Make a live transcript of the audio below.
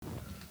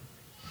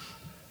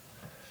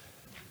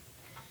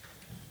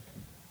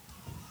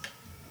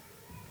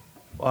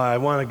Well, I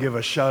want to give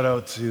a shout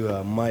out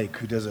to Mike,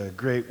 who does a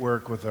great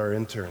work with our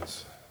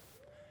interns.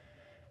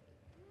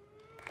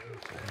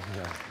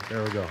 Yeah,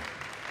 there we go.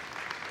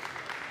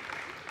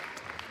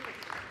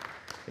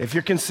 If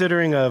you're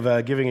considering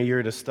of giving a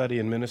year to study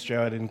in ministry,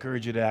 I would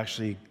encourage you to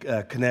actually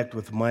connect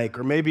with Mike.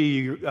 Or maybe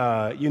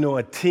you know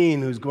a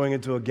teen who's going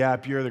into a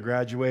gap year, they're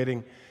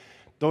graduating,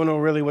 don't know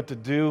really what to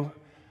do.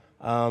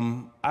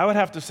 I would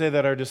have to say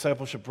that our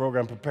discipleship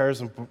program prepares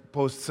them for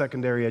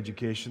post-secondary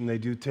education. They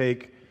do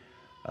take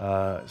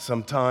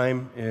some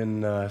time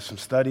in some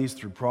studies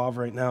through Prov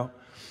right now.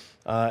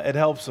 It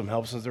helps them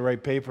to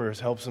write papers,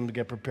 helps them to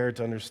get prepared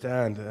to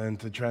understand and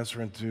to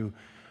transfer into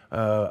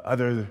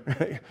other,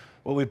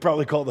 what we'd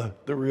probably call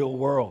the real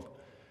world.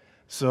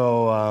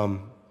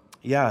 So,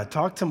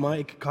 talk to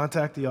Mike,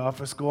 contact the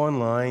office, go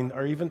online,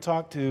 or even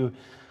talk to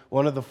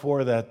one of the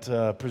four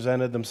that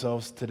presented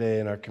themselves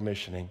today in our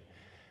commissioning.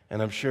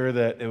 And I'm sure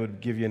that it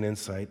would give you an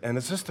insight. And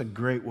it's just a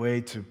great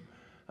way to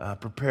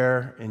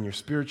prepare in your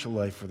spiritual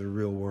life for the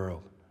real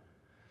world.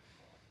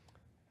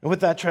 And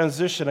with that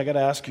transition, I got to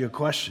ask you a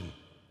question.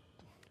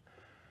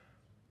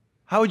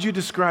 How would you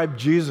describe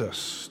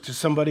Jesus to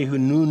somebody who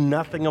knew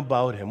nothing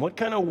about him? What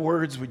kind of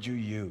words would you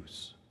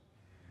use?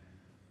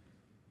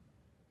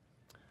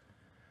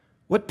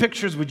 What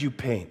pictures would you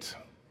paint?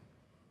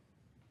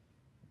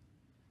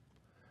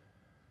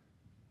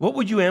 What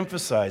would you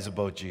emphasize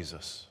about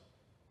Jesus?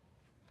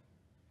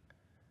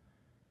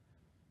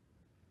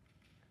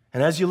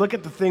 And as you look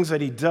at the things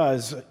that he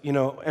does,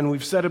 and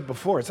we've said it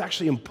before, it's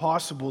actually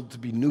impossible to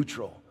be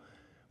neutral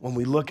when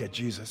we look at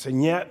Jesus.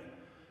 And yet,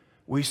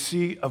 we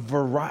see a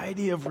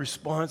variety of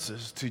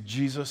responses to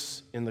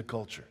Jesus in the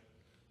culture.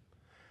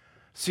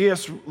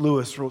 C.S.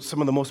 Lewis wrote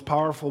some of the most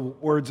powerful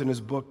words in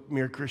his book,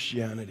 Mere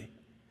Christianity.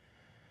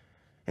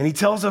 And he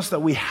tells us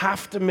that we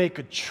have to make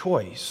a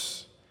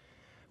choice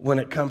when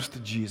it comes to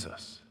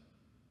Jesus.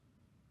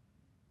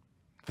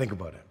 Think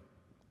about it.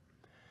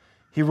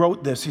 He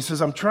wrote this. He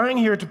says, I'm trying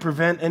here to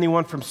prevent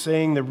anyone from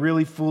saying the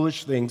really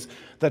foolish things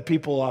that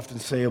people often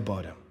say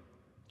about him,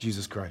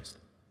 Jesus Christ.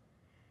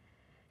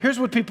 Here's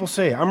what people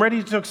say. I'm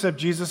ready to accept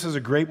Jesus as a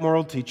great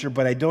moral teacher,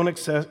 but I don't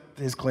accept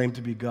his claim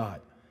to be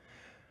God.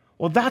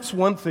 Well, that's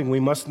one thing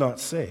we must not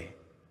say.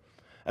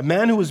 A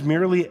man who was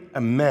merely a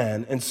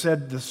man and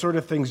said the sort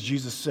of things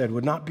Jesus said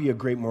would not be a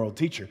great moral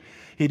teacher.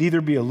 He'd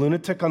either be a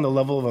lunatic on the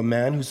level of a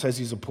man who says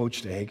he's a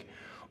poached egg,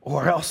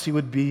 or else he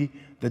would be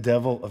the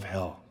devil of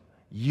hell.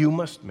 You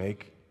must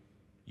make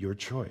your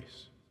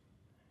choice.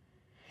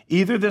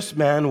 Either this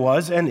man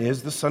was and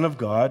is the Son of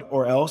God,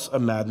 or else a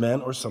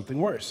madman or something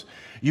worse.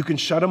 You can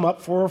shut him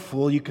up for a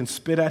fool, you can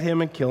spit at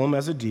him and kill him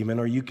as a demon,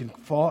 or you can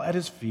fall at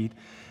his feet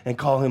and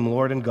call him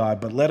Lord and God.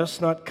 But let us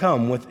not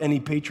come with any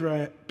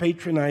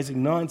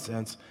patronizing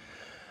nonsense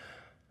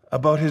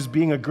about his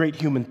being a great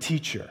human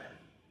teacher.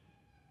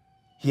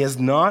 He has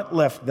not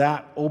left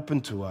that open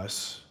to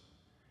us.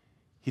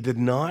 He did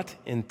not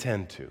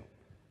intend to.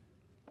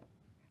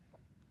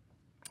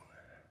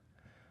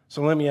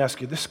 So let me ask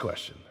you this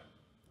question.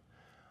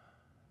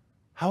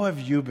 How have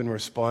you been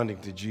responding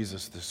to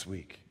Jesus this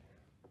week?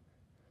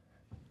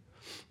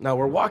 Now,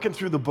 we're walking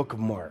through the book of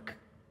Mark.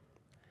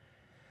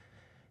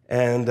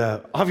 And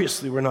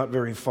obviously, we're not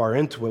very far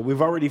into it.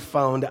 We've already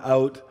found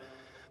out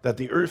that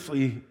the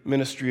earthly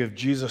ministry of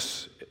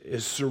Jesus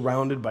is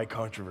surrounded by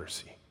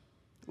controversy.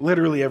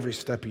 Literally every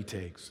step he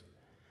takes.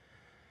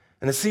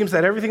 And it seems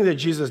that everything that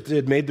Jesus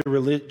did made the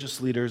religious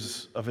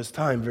leaders of his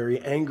time very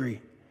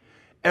angry.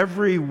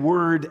 Every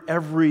word,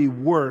 every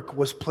work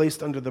was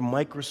placed under the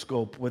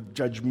microscope with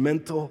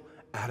judgmental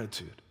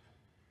attitude.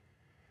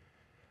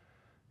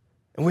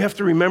 And we have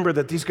to remember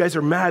that these guys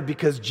are mad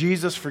because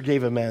Jesus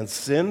forgave a man's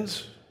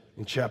sins.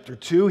 In chapter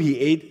 2, he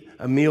ate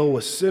a meal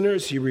with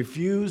sinners. He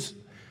refused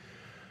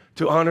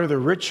to honor the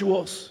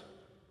rituals.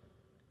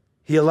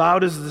 He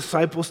allowed his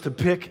disciples to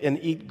pick and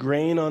eat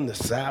grain on the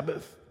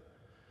Sabbath.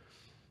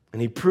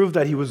 And he proved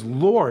that he was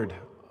Lord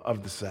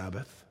of the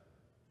Sabbath.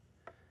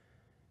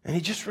 And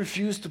he just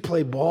refused to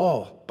play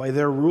ball by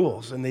their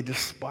rules, and they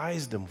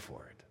despised him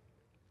for it.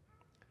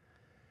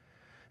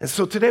 And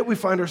so today we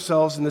find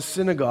ourselves in the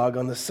synagogue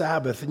on the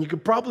Sabbath, and you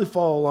could probably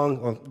follow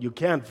along, well, you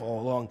can follow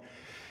along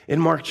in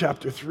Mark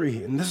chapter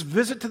 3. And this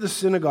visit to the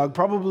synagogue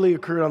probably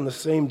occurred on the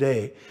same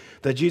day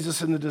that Jesus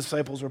and the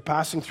disciples were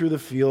passing through the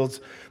fields.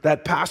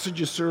 That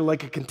passage is sort of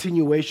like a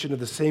continuation of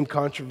the same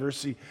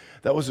controversy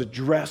that was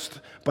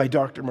addressed by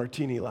Dr.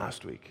 Martini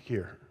last week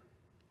here.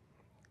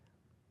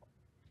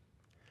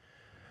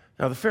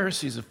 Now, the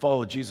Pharisees have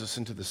followed Jesus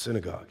into the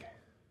synagogue.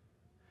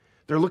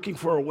 They're looking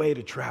for a way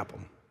to trap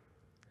him.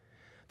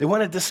 They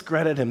want to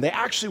discredit him. They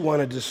actually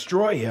want to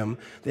destroy him,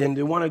 and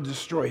they want to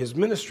destroy his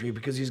ministry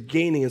because he's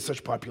gaining in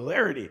such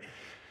popularity.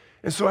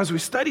 And so as we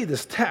study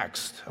this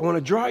text, I want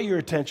to draw your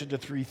attention to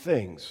three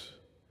things.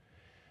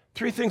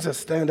 Three things that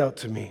stand out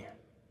to me.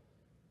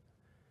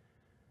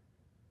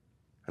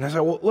 And as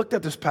I looked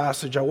at this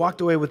passage, I walked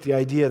away with the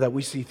idea that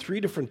we see three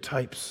different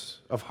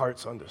types of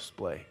hearts on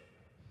display.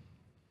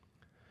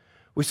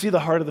 We see the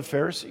heart of the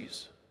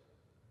Pharisees.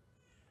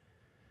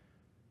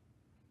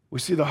 We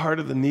see the heart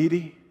of the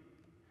needy.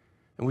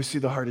 and we see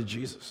the heart of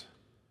Jesus.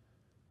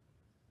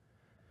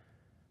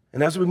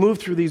 And as we move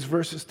through these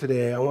verses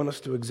today, I want us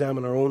to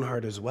examine our own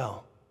heart as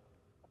well.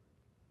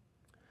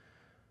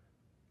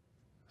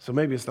 So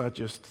maybe it's not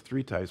just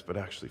 3 types, but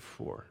actually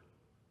 4.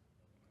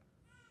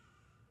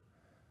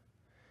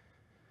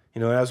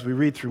 As we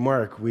read through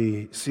Mark,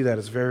 we see that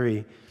it's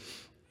very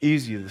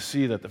easy to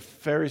see that the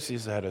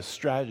Pharisees had a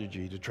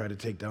strategy to try to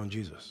take down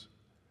Jesus.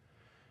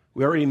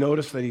 We already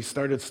noticed that they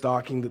started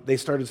stalking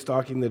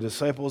the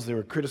disciples. They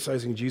were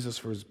criticizing Jesus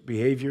for his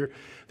behavior.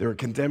 They were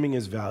condemning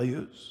his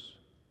values.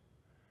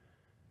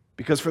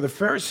 Because for the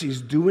Pharisees,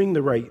 doing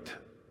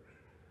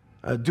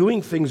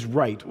things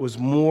right was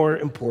more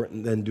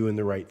important than doing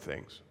the right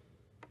things.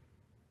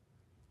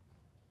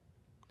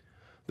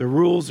 The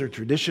rules or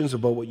traditions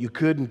about what you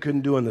could and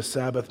couldn't do on the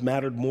Sabbath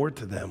mattered more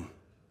to them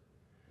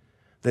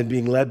than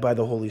being led by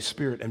the Holy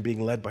Spirit and being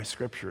led by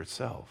Scripture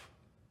itself.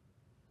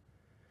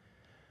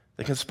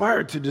 They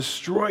conspired to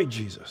destroy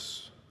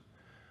Jesus.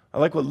 I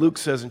like what Luke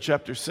says in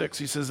chapter 6.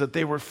 He says that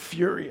they were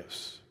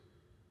furious.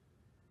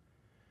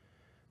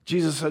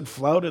 Jesus had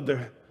flouted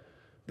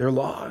their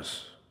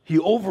laws. He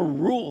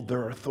overruled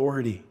their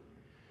authority.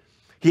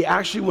 He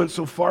actually went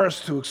so far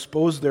as to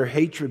expose their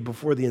hatred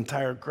before the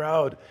entire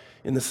crowd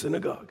in the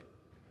synagogue.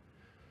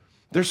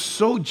 They're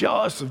so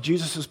jealous of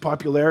Jesus'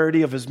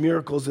 popularity, of his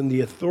miracles, and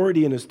the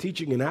authority in his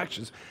teaching and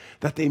actions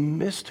that they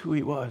missed who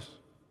he was.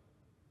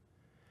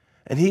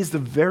 And he's the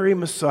very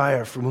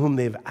Messiah from whom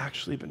they've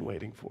actually been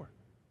waiting for.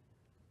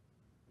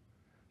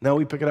 Now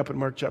we pick it up in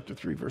Mark chapter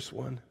 3, verse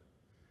 1.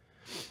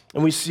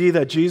 And we see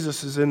that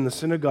Jesus is in the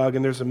synagogue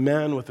and there's a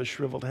man with a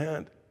shriveled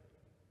hand.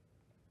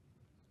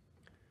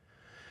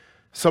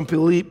 Some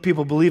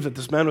people believe that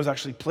this man was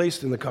actually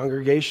placed in the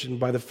congregation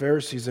by the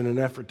Pharisees in an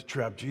effort to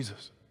trap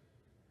Jesus.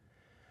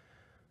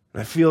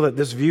 And I feel that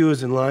this view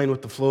is in line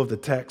with the flow of the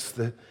text.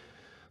 The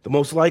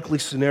most likely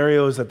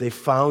scenario is that they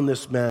found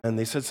this man.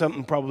 They said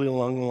something probably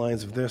along the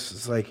lines of this.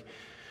 It's like,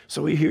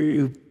 so we hear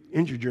you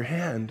injured your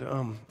hand.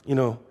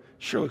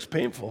 Sure looks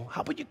painful.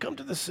 How about you come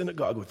to the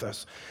synagogue with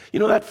us?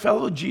 That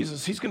fellow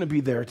Jesus, he's going to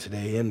be there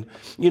today. And,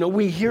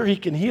 we hear he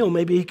can heal.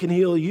 Maybe he can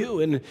heal you.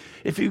 And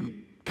if you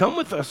come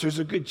with us, there's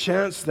a good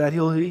chance that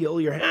he'll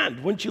heal your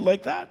hand. Wouldn't you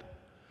like that?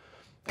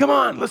 Come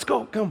on, let's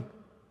go. Come.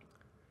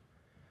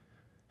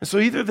 And so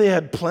either they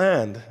had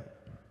planned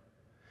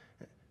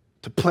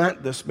to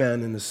plant this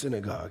man in the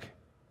synagogue,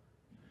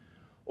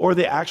 or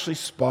they actually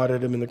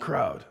spotted him in the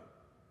crowd.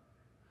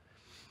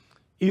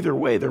 Either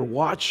way, they're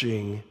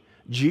watching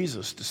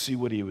Jesus to see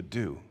what he would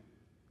do.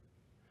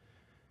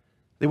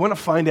 They want to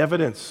find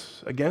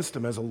evidence against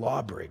him as a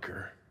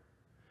lawbreaker,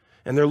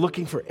 and they're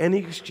looking for any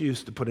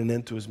excuse to put an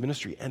end to his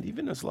ministry and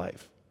even his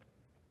life.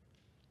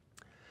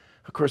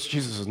 Of course,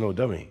 Jesus is no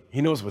dummy.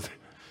 He knows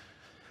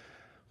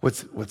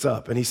what's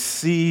up, and he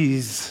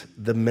sees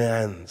the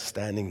man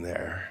standing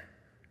there.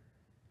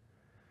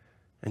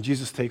 And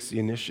Jesus takes the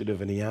initiative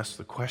and he asks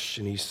the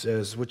question. He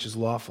says, which is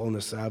lawful on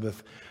the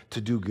Sabbath,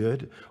 to do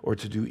good or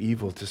to do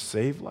evil, to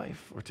save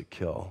life or to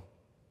kill?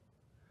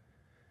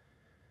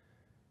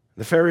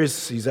 The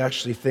Pharisees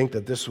actually think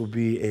that this will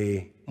be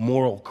a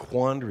moral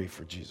quandary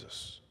for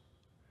Jesus.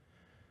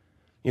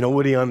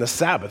 Would he on the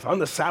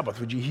Sabbath,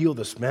 would you heal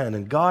this man?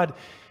 And God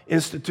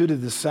instituted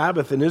the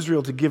Sabbath in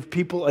Israel to give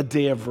people a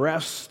day of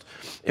rest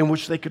in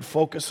which they could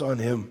focus on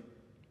him.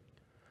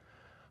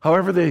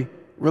 However, the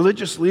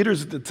religious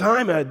leaders at the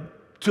time had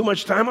too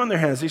much time on their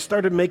hands. They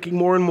started making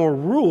more and more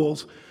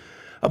rules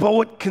about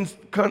what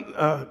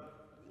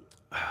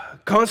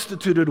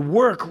constituted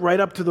work right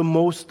up to the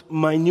most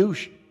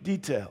minute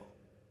detail.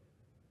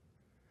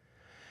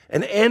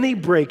 And any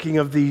breaking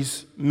of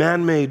these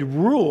man-made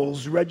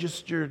rules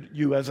registered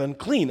you as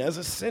unclean, as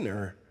a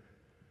sinner.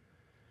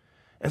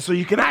 And so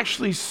you can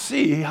actually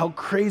see how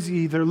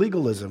crazy their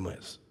legalism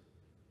is.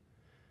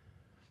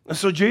 And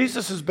so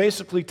Jesus is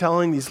basically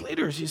telling these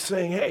leaders, he's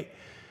saying, hey,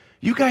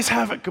 you guys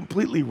have it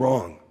completely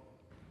wrong.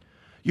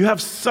 You have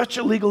such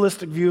a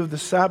legalistic view of the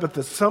Sabbath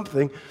as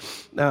something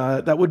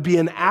that would be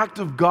an act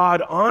of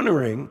God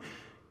honoring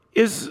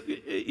is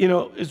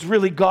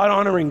really God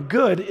honoring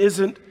good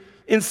isn't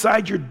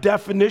inside your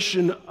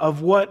definition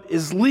of what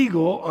is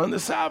legal on the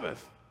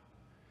Sabbath.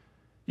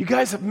 You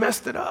guys have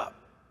messed it up.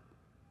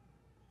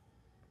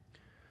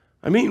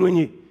 I mean, when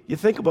you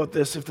think about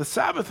this, if the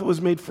Sabbath was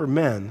made for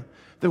men,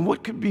 then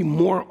what could be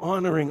more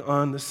honoring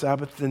on the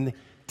Sabbath than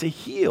to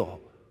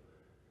heal?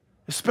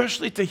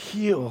 Especially to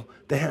heal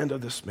the hand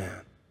of this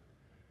man.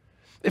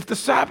 If the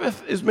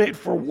Sabbath is made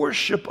for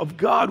worship of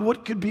God,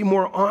 what could be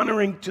more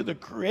honoring to the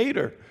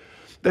Creator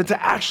than to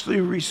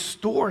actually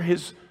restore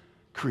his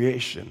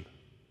creation?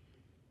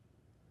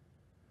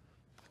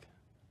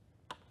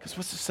 Because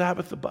what's the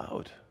Sabbath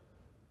about?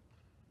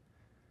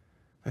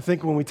 I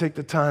think when we take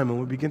the time and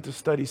we begin to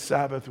study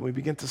Sabbath and we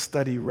begin to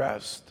study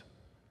rest,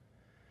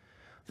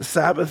 the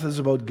Sabbath is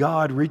about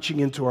God reaching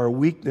into our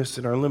weakness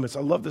and our limits.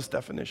 I love this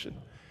definition.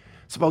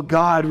 It's about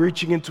God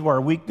reaching into our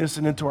weakness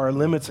and into our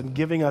limits and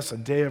giving us a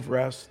day of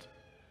rest.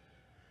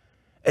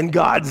 And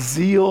God's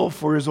zeal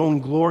for his own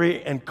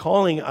glory and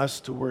calling us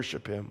to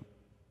worship him.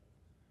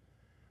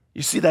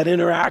 You see that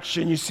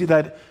interaction, you see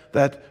that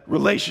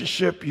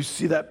relationship, you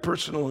see that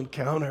personal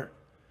encounter.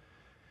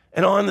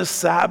 And on the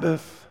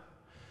Sabbath,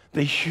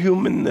 the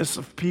humanness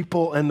of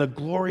people and the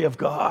glory of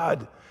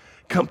God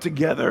come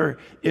together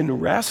in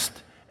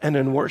rest and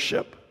in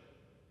worship.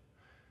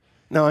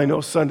 Now, I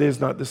know Sunday is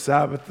not the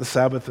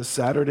Sabbath is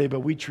Saturday,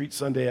 but we treat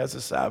Sunday as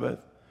a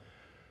Sabbath.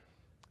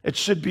 It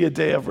should be a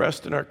day of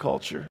rest in our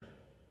culture,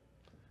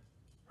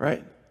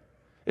 right?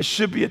 It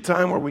should be a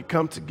time where we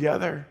come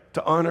together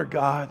to honor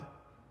God.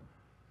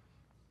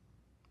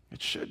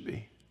 It should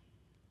be.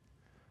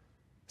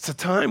 It's a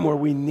time where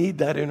we need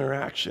that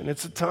interaction.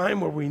 It's a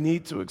time where we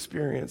need to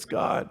experience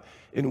God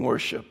in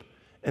worship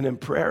and in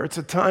prayer. It's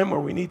a time where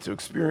we need to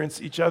experience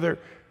each other.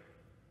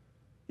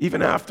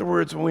 Even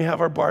afterwards, when we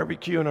have our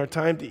barbecue and our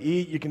time to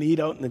eat, you can eat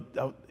out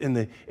in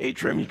the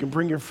atrium. You can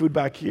bring your food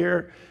back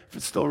here if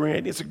it's still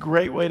raining. It's a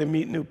great way to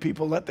meet new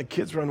people. Let the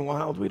kids run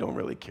wild. We don't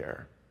really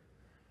care.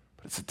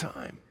 But it's a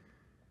time.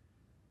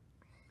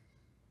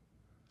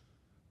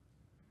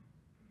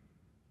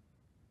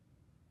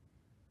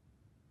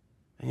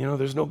 And you know,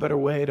 there's no better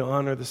way to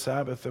honor the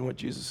Sabbath than what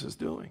Jesus is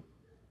doing.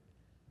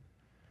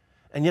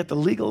 And yet the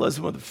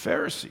legalism of the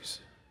Pharisees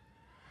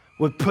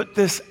would put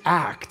this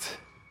act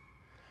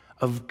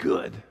of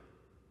good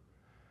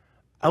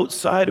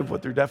outside of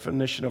what their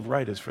definition of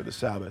right is for the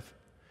Sabbath.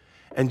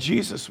 And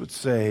Jesus would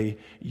say,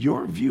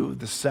 your view of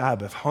the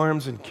Sabbath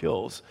harms and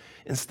kills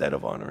instead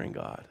of honoring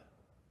God.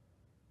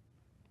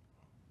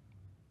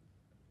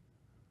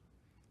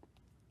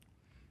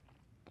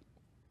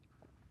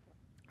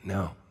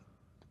 Now,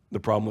 the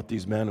problem with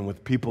these men and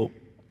with people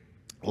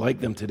like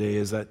them today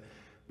is that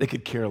they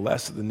could care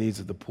less of the needs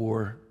of the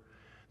poor.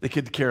 They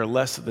could care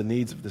less of the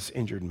needs of this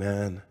injured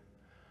man.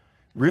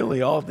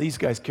 Really, all these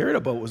guys cared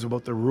about was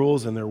about their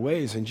rules and their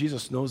ways, and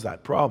Jesus knows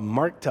that problem.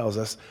 Mark tells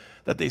us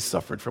that they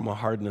suffered from a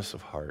hardness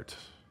of heart,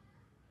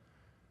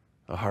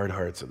 the hard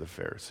hearts of the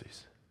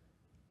Pharisees.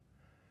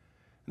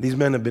 These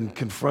men have been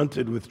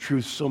confronted with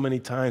truth so many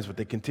times, but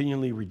they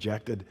continually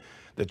rejected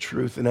the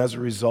truth, and as a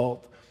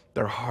result,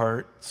 their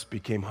hearts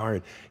became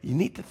hard. You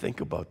need to think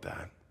about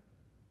that.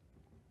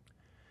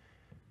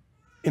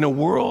 In a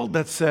world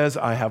that says,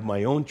 I have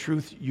my own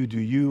truth, you do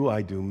you,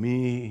 I do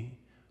me,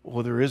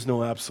 well, there is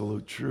no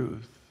absolute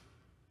truth.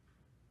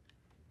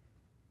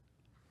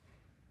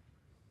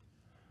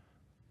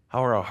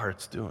 How are our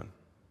hearts doing?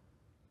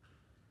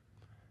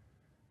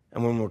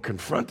 And when we're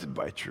confronted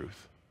by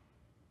truth,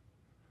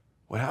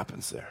 what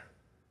happens there?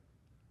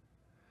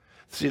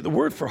 See, the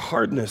word for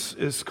hardness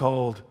is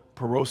called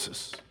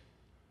porosis.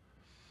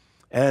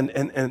 And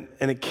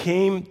it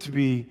came to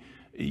be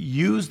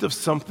used of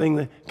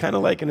something kind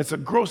of like, and it's a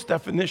gross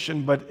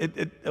definition, but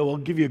it will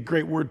give you a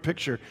great word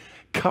picture,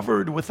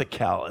 covered with a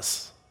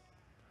callus.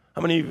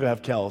 How many of you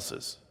have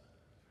calluses?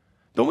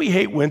 Don't we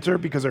hate winter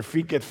because our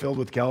feet get filled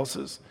with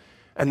calluses?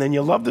 And then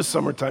you love the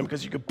summertime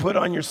because you can put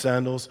on your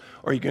sandals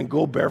or you can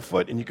go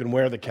barefoot and you can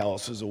wear the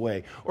calluses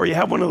away. Or you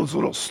have one of those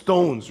little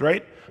stones,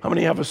 right? How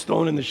many have a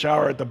stone in the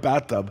shower at the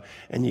bathtub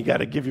and you got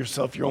to give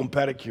yourself your own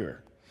pedicure?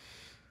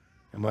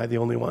 Am I the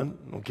only one?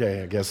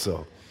 Okay, I guess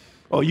so.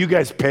 Oh, you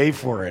guys pay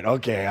for it.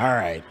 Okay, all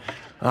right.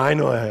 I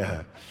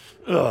know.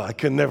 I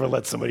could never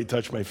let somebody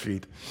touch my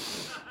feet.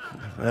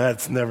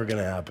 That's never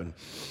going to happen.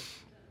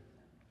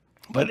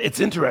 But it's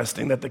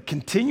interesting that the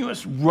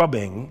continuous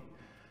rubbing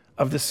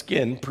of the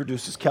skin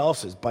produces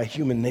calluses by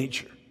human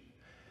nature.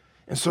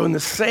 And so in the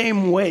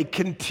same way,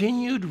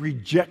 continued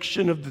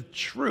rejection of the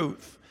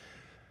truth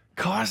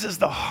causes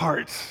the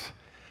heart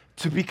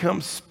to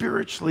become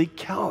spiritually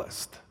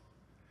calloused.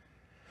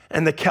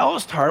 And the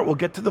calloused heart will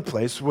get to the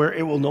place where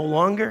it will no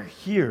longer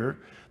hear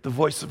the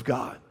voice of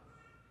God.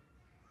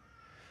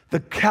 The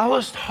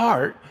calloused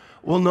heart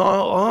will no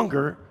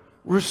longer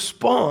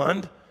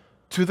respond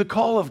to the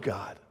call of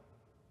God.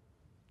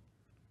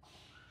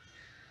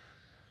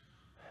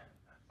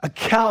 A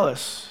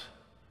callus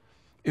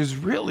is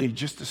really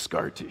just a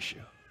scar tissue.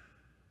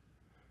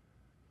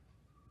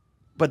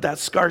 But that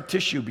scar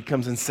tissue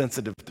becomes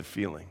insensitive to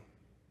feeling.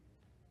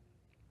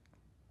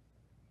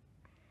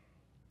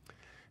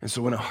 And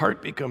so when a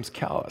heart becomes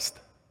calloused,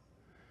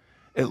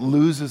 it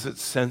loses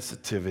its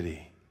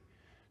sensitivity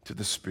to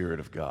the Spirit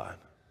of God.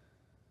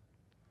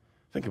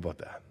 Think about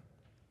that.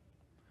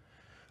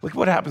 Look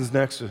what happens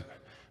next.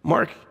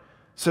 Mark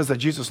says that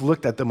Jesus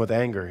looked at them with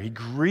anger. He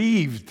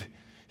grieved.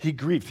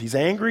 He's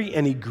angry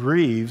and he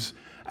grieves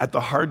at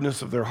the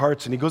hardness of their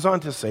hearts. And he goes on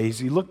to say,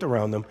 he looked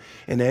around them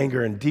in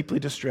anger and deeply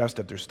distressed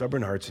at their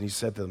stubborn hearts. And he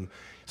said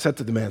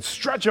to the man,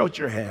 stretch out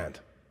your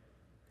hand.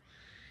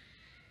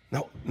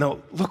 Now,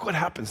 look what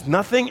happens.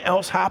 Nothing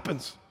else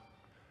happens.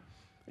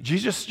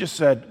 Jesus just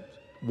said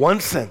one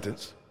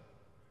sentence.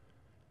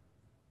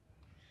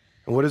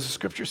 And what does the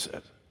scripture say?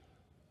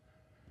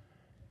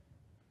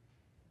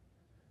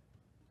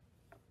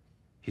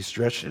 He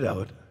stretched it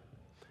out,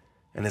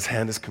 and his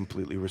hand is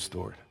completely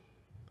restored.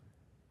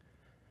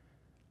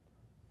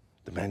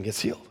 The man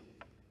gets healed.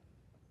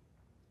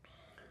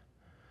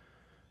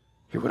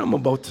 Hear what I'm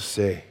about to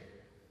say.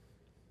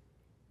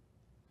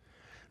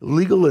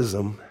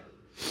 Legalism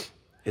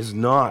is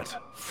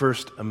not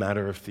first a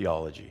matter of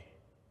theology.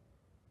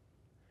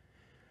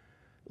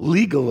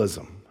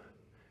 Legalism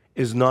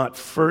is not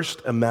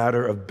first a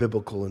matter of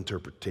biblical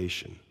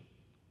interpretation.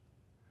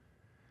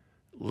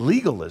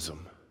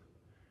 Legalism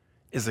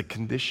is a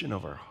condition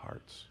of our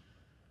hearts.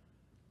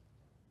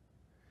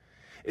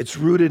 It's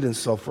rooted in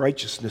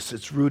self-righteousness.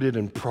 It's rooted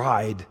in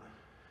pride.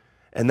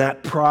 And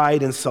that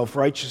pride and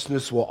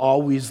self-righteousness will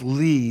always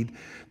lead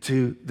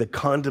to the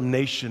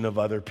condemnation of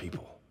other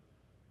people.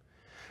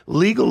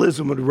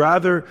 Legalism would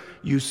rather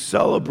you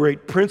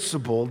celebrate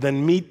principle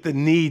than meet the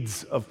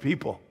needs of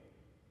people.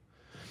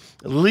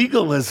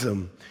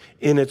 Legalism,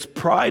 in its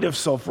pride of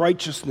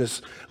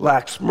self-righteousness,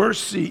 lacks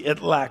mercy,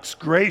 it lacks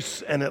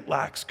grace, and it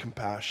lacks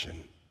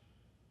compassion.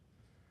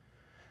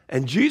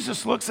 And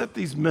Jesus looks at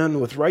these men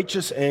with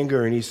righteous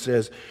anger and he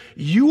says,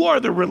 you are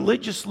the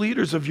religious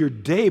leaders of your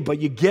day, but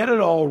you get it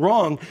all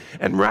wrong.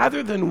 And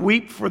rather than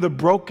weep for the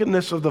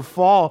brokenness of the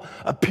fall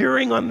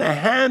appearing on the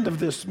hand of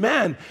this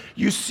man,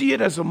 you see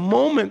it as a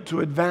moment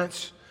to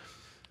advance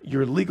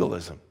your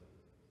legalism.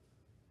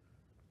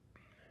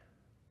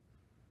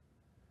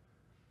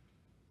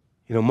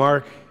 You know,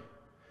 Mark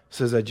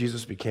says that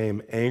Jesus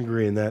became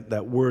angry, and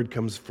that word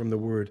comes from the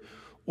word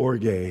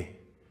orge.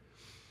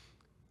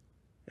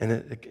 And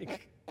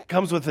it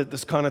comes with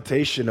this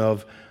connotation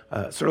of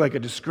sort of like a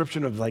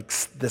description of like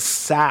the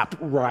sap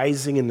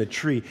rising in the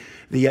tree.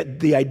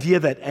 The idea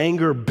that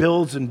anger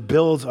builds and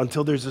builds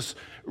until there's this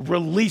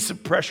release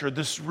of pressure,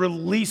 this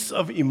release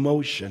of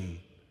emotion.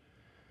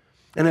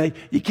 And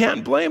you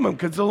can't blame him,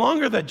 because the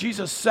longer that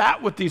Jesus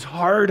sat with these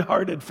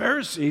hard-hearted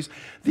Pharisees,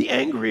 the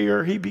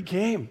angrier he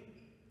became.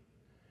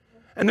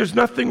 And there's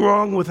nothing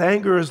wrong with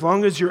anger as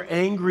long as you're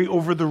angry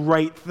over the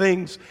right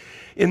things,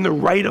 in the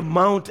right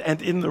amount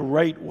and in the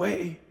right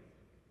way.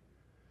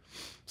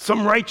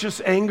 Some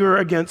righteous anger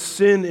against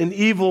sin and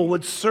evil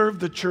would serve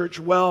the church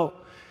well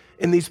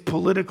in these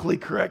politically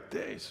correct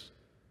days.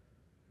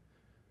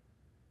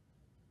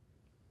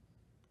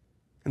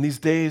 In these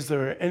days,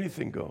 there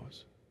anything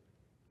goes.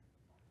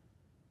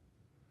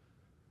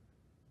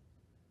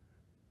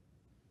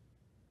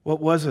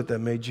 What was it that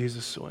made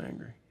Jesus so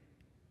angry?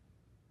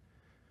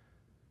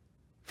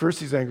 First,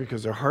 he's angry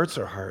because their hearts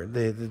are hard.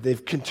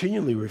 They've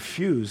continually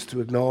refused to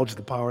acknowledge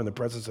the power and the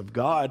presence of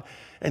God,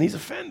 and he's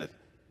offended.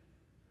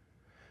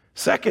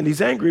 Second,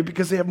 he's angry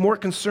because they have more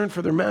concern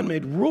for their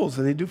man-made rules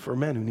than they do for a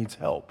man who needs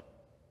help.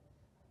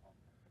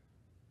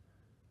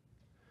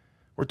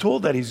 We're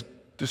told that he's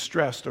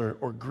distressed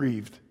or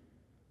grieved.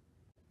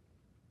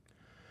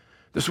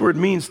 This word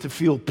means to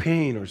feel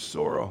pain or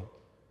sorrow.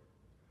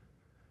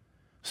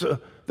 So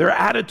their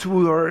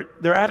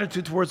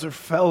attitude towards their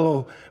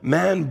fellow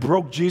man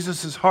broke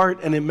Jesus' heart,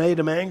 and it made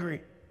him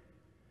angry.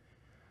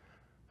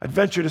 I'd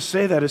venture to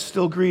say that it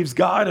still grieves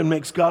God and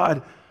makes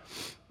God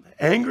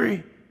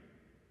angry.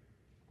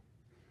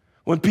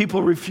 When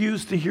people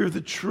refuse to hear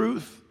the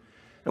truth,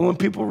 and when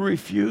people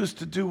refuse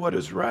to do what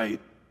is right.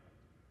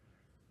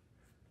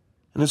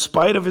 And in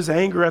spite of his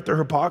anger at their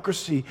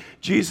hypocrisy,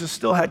 Jesus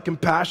still had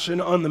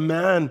compassion on the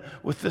man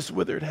with this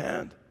withered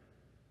hand.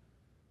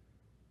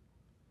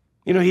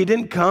 You know, he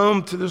didn't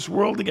come to this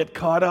world to get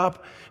caught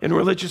up in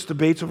religious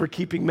debates over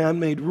keeping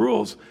man-made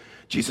rules.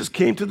 Jesus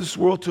came to this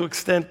world to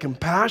extend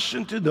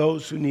compassion to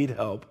those who need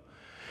help.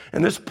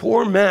 And this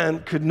poor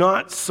man could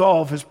not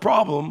solve his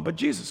problem, but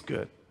Jesus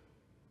could.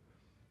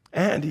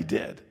 And he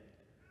did.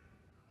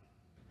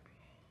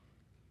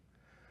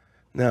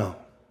 Now,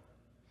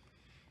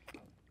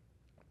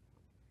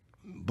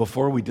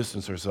 before we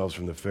distance ourselves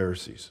from the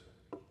Pharisees,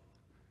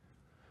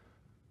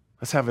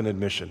 let's have an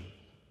admission.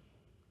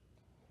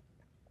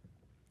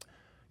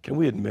 Can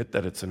we admit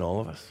that it's in all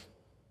of us?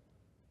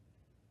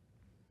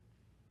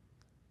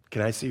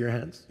 Can I see your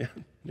hands?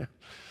 Yeah.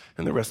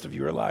 And the rest of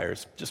you are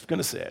liars. Just going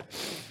to say it.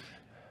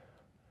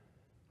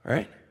 All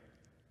right?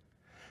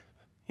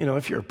 You know,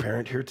 if you're a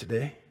parent here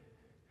today,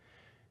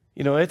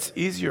 you know, it's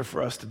easier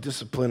for us to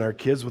discipline our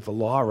kids with the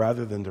law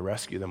rather than to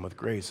rescue them with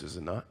grace, is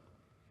it not?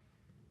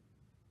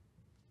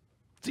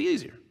 It's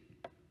easier.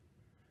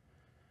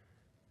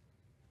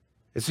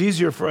 It's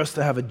easier for us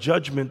to have a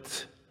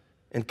judgment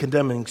and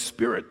condemning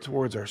spirit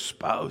towards our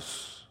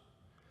spouse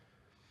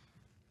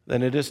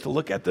than it is to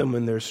look at them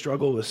in their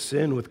struggle with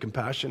sin with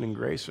compassion and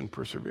grace and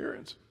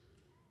perseverance.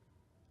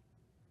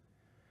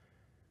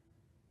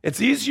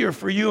 It's easier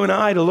for you and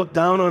I to look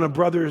down on a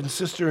brother and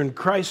sister in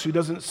Christ who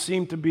doesn't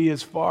seem to be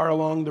as far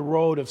along the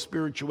road of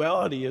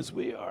spirituality as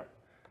we are.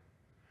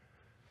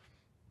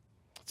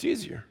 It's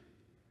easier.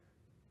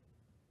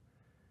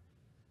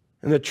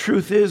 And the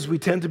truth is, we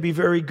tend to be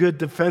very good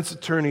defense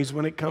attorneys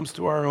when it comes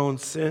to our own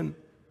sin,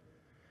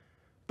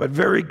 but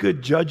very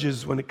good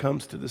judges when it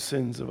comes to the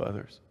sins of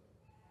others.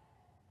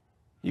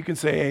 You can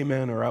say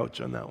amen or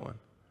ouch on that one.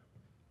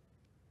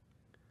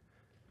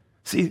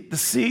 See, the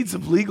seeds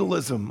of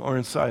legalism are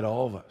inside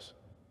all of us.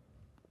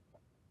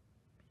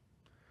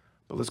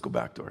 But let's go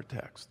back to our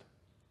text.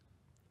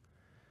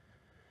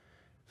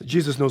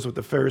 Jesus knows what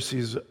the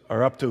Pharisees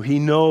are up to. He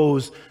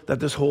knows that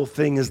this whole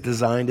thing is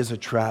designed as a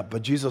trap,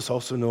 but Jesus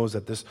also knows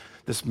that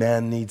this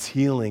man needs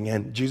healing,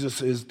 and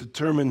Jesus is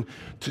determined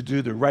to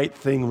do the right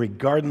thing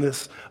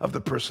regardless of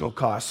the personal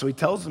cost. So he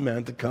tells the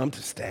man to come,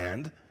 to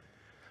stand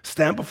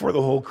before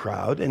the whole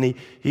crowd, and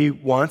he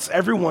wants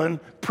everyone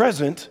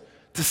present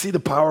to see the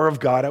power of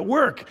God at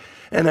work.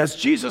 And as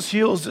Jesus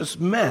heals this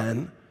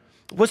man,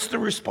 what's the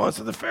response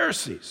of the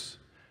Pharisees?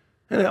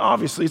 And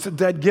obviously, it's a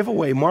dead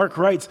giveaway. Mark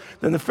writes,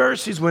 then the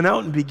Pharisees went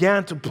out and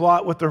began to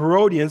plot with the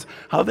Herodians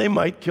how they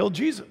might kill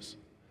Jesus.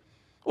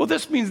 Well,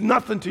 this means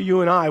nothing to you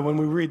and I when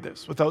we read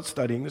this without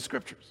studying the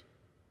Scriptures.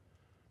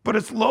 But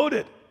it's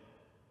loaded.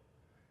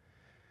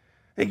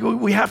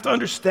 We have to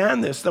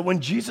understand this, that when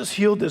Jesus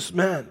healed this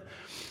man,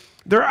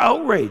 they're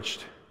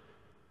outraged.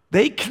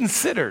 The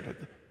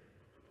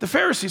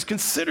Pharisees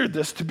considered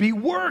this to be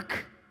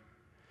work.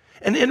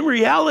 And in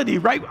reality,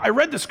 right, I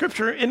read the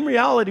Scripture, in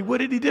reality, what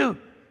did he do?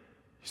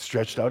 He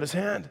stretched out his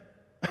hand.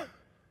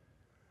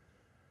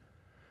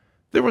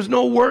 There was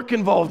no work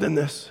involved in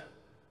this.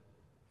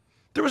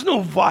 There was no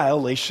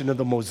violation of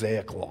the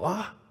Mosaic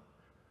law.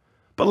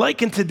 But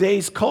like in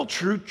today's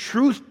culture,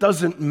 truth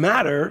doesn't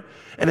matter,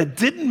 and it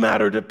didn't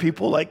matter to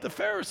people like the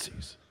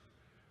Pharisees.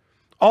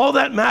 All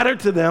that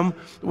mattered to them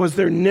was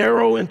their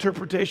narrow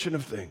interpretation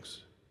of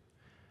things.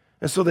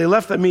 And so they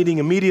left the meeting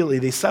immediately.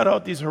 They sought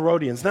out these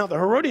Herodians. Now, the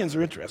Herodians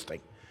are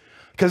interesting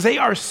because they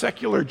are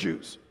secular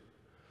Jews.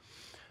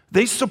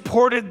 They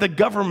supported the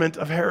government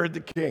of Herod the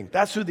king.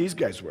 That's who these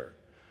guys were.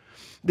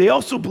 They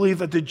also believed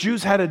that the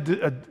Jews had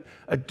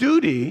a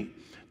duty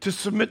to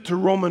submit to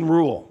Roman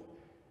rule.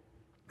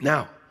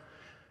 Now,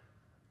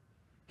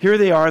 here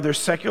they are. They're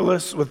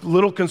secularists with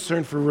little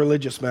concern for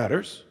religious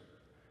matters.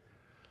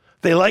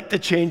 They like the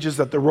changes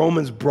that the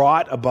Romans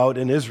brought about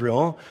in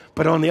Israel.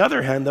 But on the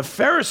other hand, the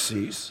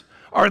Pharisees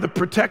are the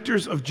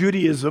protectors of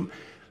Judaism.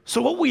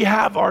 So what we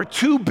have are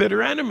two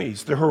bitter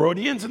enemies, the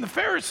Herodians and the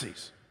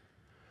Pharisees.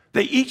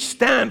 They each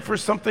stand for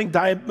something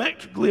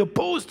diametrically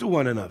opposed to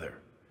one another.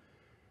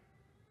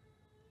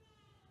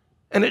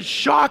 And it's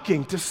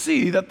shocking to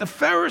see that the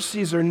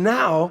Pharisees are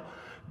now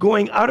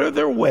going out of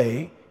their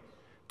way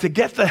to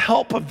get the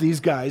help of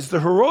these guys, the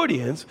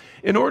Herodians,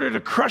 in order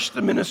to crush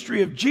the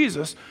ministry of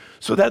Jesus,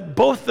 so that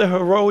both the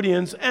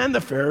Herodians and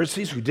the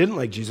Pharisees, who didn't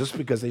like Jesus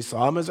because they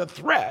saw him as a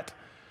threat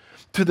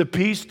to the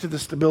peace, to the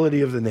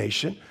stability of the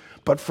nation,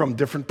 but from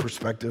different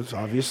perspectives,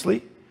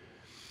 obviously,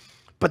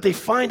 but they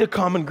find a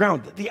common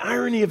ground. The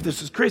irony of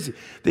this is crazy.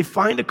 They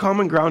find a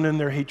common ground in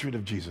their hatred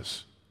of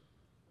Jesus.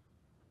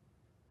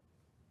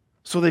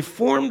 So they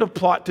formed a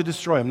plot to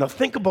destroy him. Now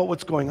think about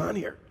what's going on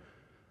here.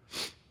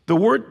 The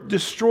word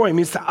destroy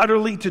means to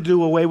utterly to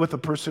do away with a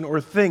person or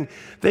thing.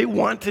 They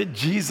wanted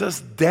Jesus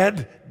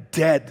dead.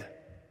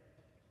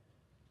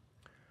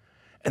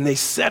 And they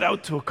set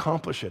out to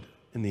accomplish it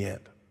in the end.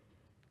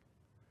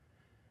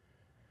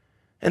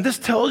 And this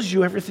tells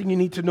you everything you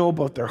need to know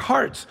about their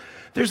hearts.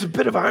 There's a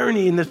bit of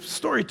irony in this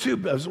story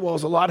too, as well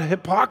as a lot of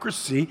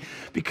hypocrisy,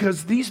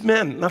 because these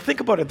men, now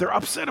think about it, they're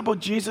upset about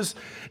Jesus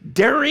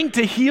daring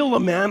to heal a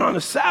man on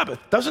a Sabbath.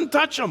 Doesn't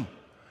touch him,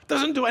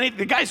 doesn't do anything.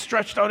 The guy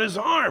stretched out his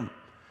arm.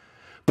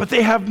 But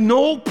they have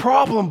no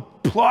problem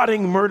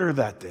plotting murder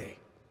that day.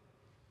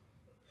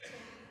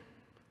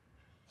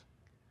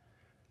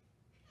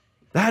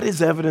 That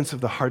is evidence of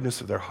the hardness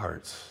of their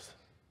hearts.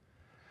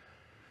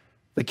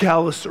 The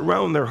callous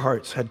around their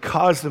hearts had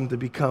caused them to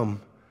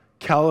become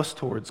callous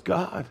towards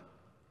God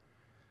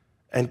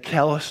and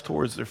callous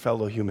towards their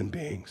fellow human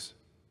beings.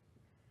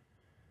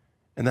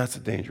 And that's a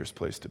dangerous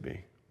place to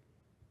be.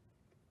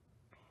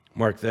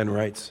 Mark then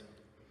writes,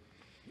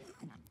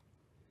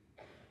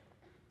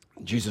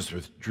 Jesus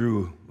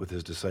withdrew with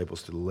his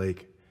disciples to the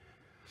lake,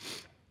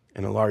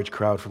 and a large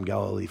crowd from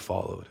Galilee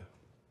followed.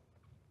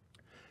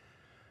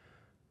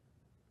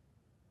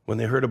 When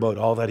they heard about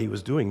all that he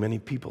was doing, many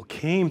people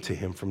came to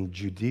him from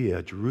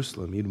Judea,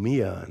 Jerusalem,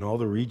 Idumea, and all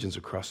the regions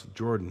across the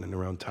Jordan and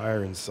around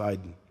Tyre and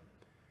Sidon.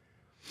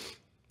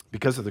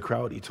 Because of the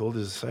crowd, he told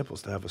his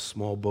disciples to have a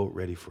small boat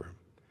ready for him,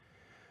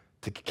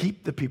 to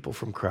keep the people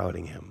from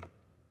crowding him.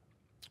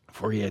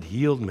 For he had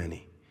healed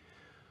many,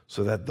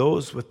 so that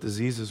those with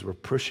diseases were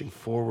pushing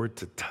forward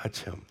to touch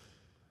him.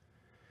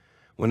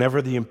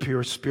 Whenever the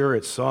impure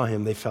spirits saw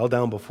him, they fell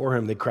down before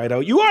him. They cried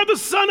out, "You are the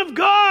Son of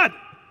God!"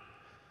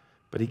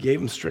 But he gave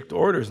them strict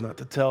orders not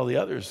to tell the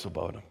others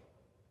about him.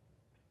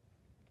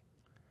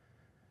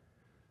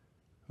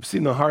 We've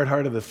seen the hard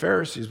heart of the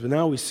Pharisees, but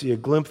now we see a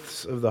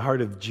glimpse of the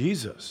heart of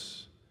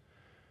Jesus.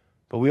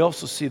 But we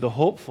also see the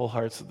hopeful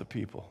hearts of the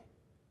people.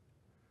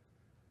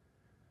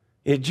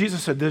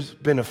 Jesus had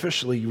been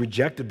officially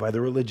rejected by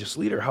the religious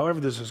leader. However,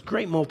 there's this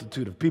great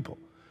multitude of people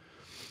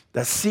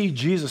that see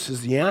Jesus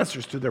as the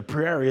answers to their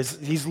prayer.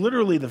 He's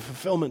literally the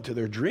fulfillment to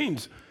their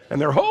dreams and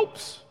their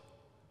hopes.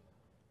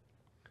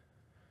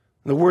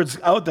 And the word's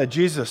out that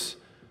Jesus,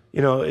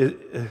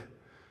 that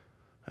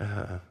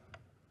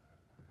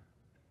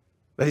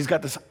he's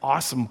got this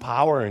awesome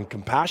power and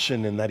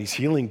compassion, and that he's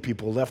healing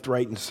people left,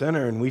 right, and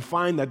center. And we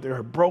find that there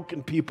are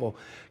broken people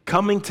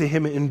coming to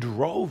him in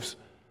droves.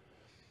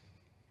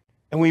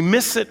 And we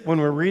miss it when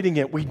we're reading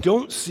it. We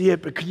don't see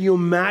it, but can you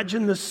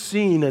imagine the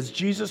scene as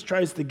Jesus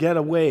tries to get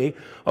away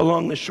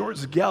along the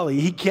shores of Galilee?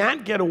 He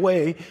can't get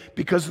away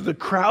because of the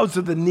crowds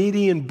of the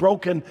needy and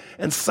broken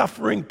and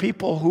suffering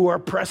people who are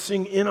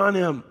pressing in on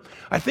him.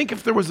 I think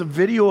if there was a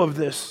video of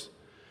this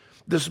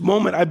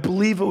moment, I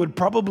believe it would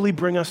probably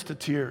bring us to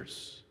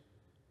tears.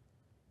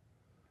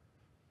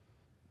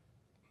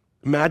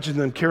 Imagine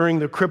them carrying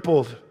the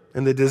crippled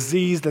and the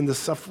diseased and the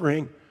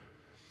suffering.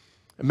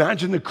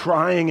 Imagine the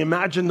crying.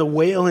 Imagine the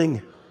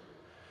wailing.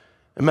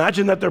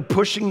 Imagine that they're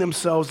pushing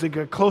themselves to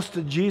get close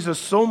to Jesus,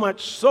 so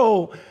much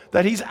so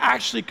that he's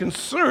actually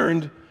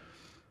concerned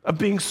of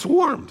being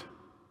swarmed.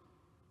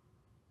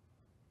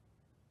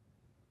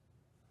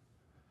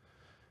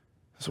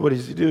 So what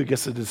does he do? He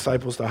gets the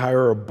disciples to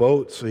hire a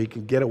boat so he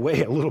can get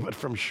away a little bit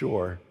from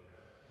shore.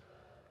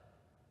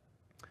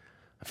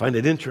 I find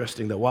it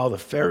interesting that while the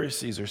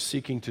Pharisees are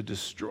seeking to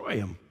destroy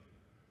him,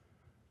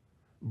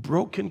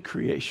 broken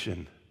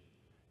creation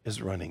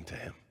is running to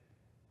him.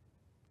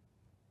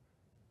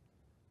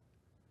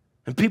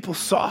 And people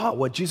saw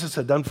what Jesus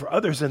had done for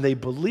others, and they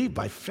believed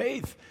by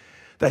faith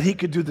that he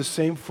could do the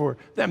same for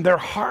them. Their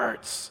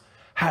hearts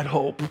had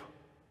hope.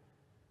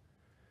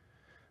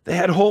 They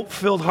had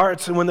hope-filled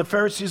hearts, and when the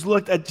Pharisees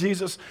looked at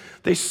Jesus,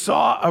 they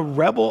saw a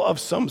rebel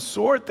of some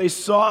sort. They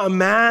saw a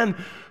man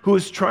who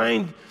was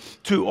trying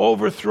to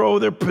overthrow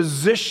their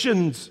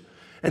positions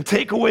and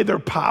take away their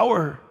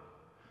power.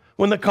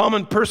 When the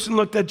common person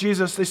looked at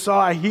Jesus, they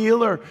saw a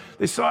healer,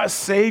 they saw a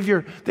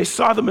savior, they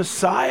saw the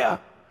Messiah.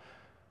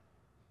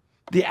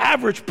 The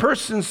average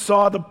person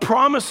saw the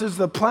promises,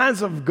 the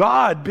plans of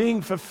God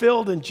being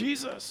fulfilled in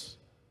Jesus.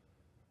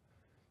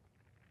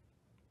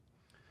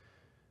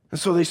 And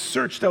so they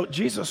searched out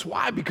Jesus.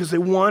 Why? Because they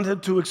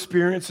wanted to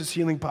experience his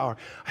healing power.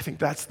 I think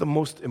that's the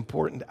most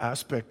important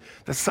aspect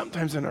that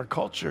sometimes in our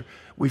culture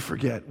we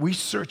forget. We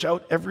search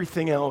out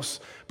everything else,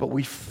 but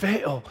we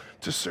fail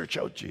to search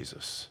out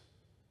Jesus.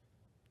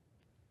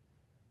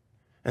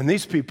 And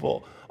these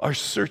people are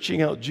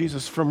searching out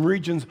Jesus from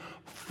regions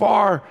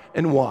far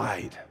and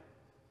wide.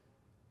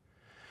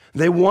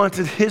 They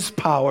wanted his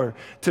power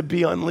to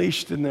be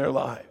unleashed in their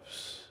lives.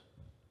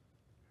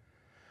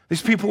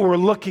 These people were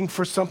looking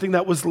for something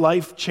that was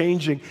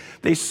life-changing.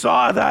 They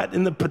saw that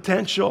in the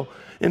potential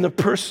in the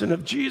person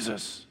of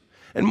Jesus.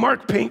 And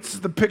Mark paints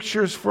the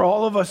pictures for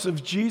all of us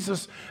of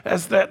Jesus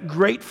as that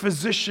great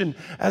physician,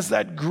 as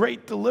that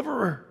great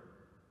deliverer.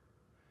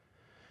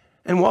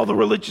 And while the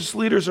religious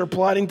leaders are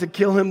plotting to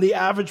kill him, the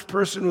average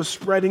person was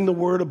spreading the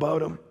word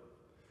about him.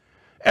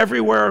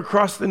 Everywhere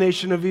across the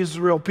nation of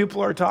Israel,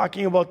 people are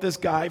talking about this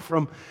guy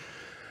from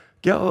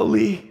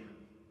Galilee.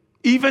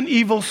 Even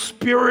evil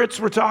spirits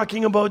were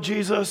talking about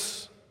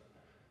Jesus.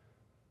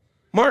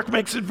 Mark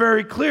makes it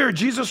very clear.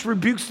 Jesus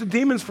rebukes the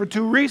demons for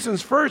two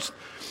reasons. First,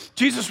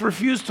 Jesus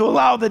refused to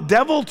allow the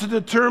devil to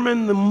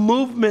determine the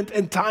movement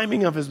and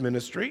timing of his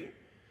ministry.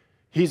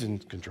 He's in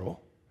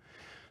control.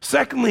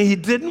 Secondly, he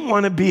didn't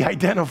want to be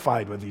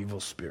identified with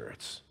evil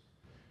spirits.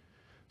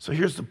 So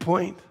here's the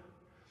point.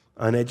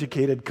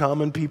 Uneducated,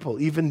 common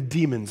people, even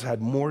demons,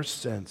 had more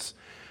sense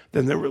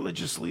than the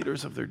religious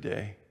leaders of their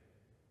day.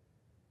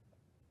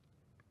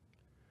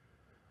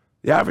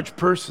 The average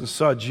person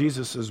saw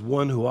Jesus as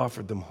one who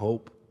offered them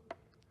hope.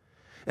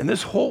 And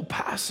this whole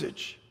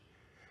passage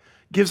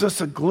gives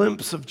us a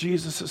glimpse of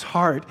Jesus'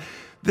 heart.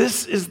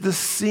 This is the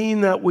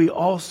scene that we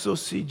also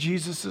see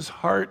Jesus'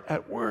 heart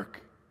at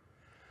work.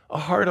 A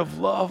heart of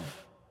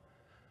love,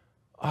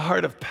 a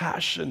heart of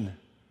passion,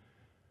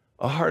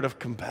 a heart of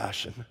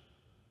compassion.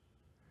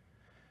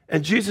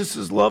 And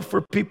Jesus' love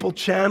for people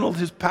channeled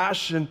his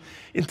passion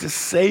into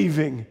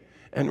saving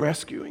and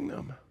rescuing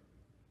them.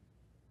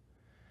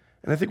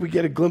 And I think we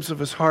get a glimpse of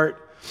his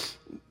heart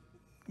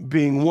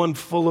being one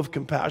full of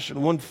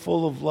compassion, one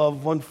full of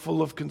love, one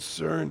full of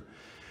concern.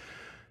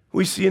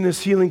 We see in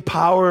his healing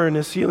power and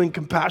his healing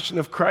compassion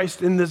of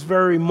Christ in this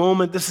very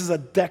moment. This is a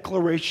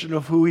declaration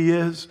of who he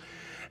is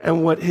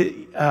and what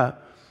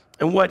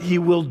he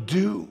will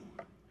do.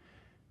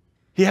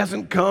 He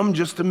hasn't come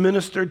just to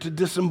minister to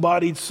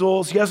disembodied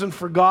souls. He hasn't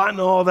forgotten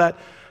all that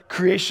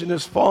creation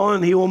has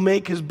fallen. He will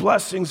make his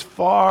blessings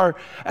far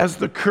as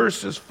the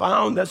curse is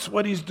found. That's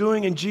what he's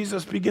doing, and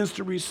Jesus begins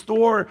to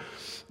restore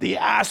the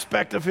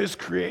aspect of his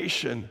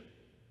creation.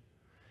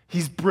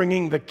 He's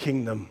bringing the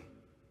kingdom,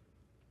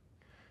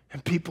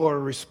 and people are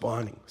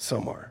responding.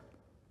 Some are.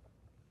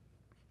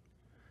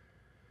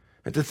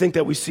 And to think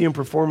that we see him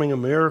performing a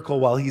miracle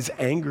while he's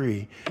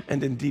angry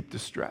and in deep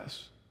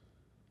distress.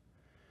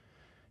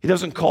 He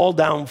doesn't call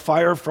down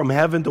fire from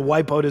heaven to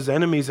wipe out his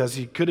enemies as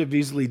he could have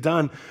easily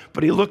done,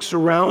 but he looks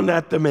around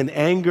at them in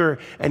anger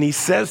and he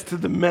says to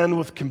the men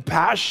with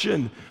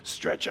compassion,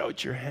 "Stretch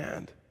out your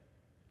hand."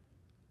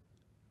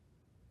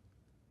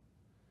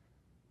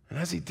 And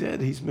as he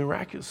did, he's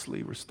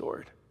miraculously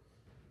restored.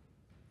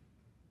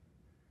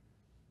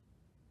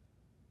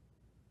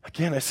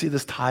 Again, I see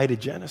this tie to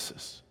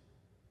Genesis.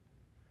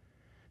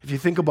 If you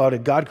think about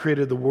it, God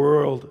created the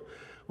world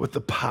with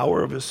the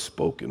power of his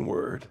spoken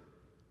word.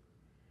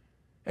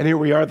 And here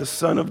we are, the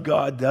Son of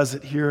God does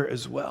it here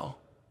as well.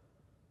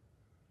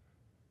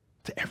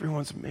 to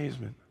everyone's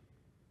amazement.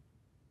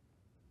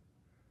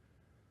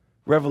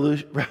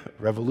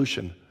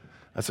 Revolution.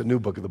 That's a new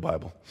book of the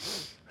Bible.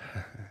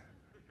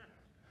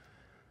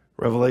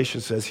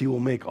 Revelation says he will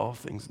make all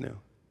things new.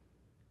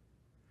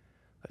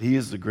 That he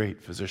is the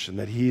great physician,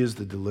 that he is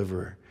the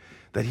deliverer,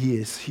 that he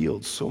has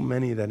healed so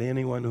many that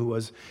anyone who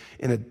was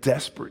in a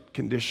desperate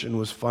condition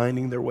was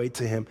finding their way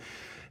to him.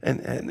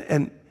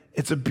 And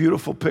it's a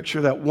beautiful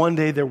picture that one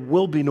day there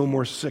will be no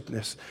more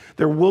sickness.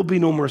 There will be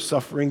no more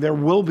suffering. There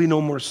will be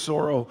no more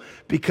sorrow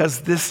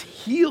because this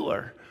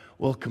healer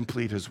will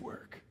complete his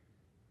work.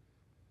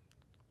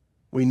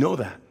 We know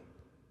that.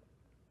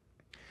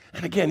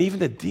 And again, even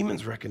the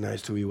demons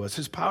recognized who he was.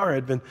 His power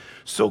had been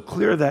so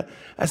clear that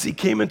as he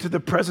came into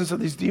the presence of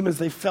these demons,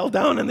 they fell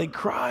down and they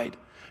cried.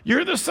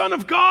 "You're the Son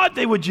of God,"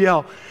 they would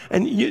yell.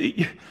 And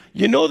you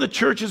know the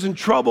church is in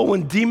trouble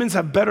when demons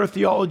have better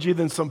theology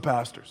than some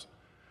pastors.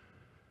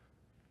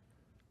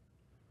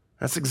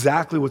 That's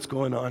exactly what's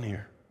going on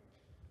here.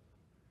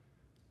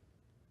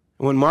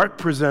 When Mark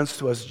presents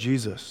to us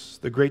Jesus,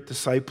 the great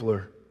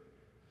discipler,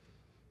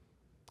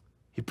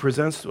 he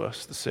presents to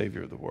us the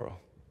Savior of the world.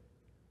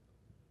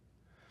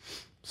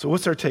 So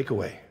what's our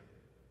takeaway?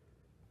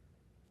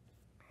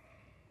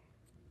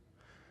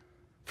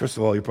 First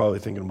of all, you're probably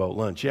thinking about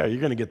lunch. Yeah, you're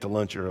going to get to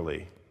lunch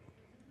early.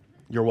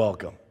 You're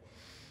welcome.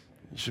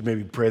 You should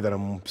maybe pray that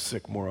I'm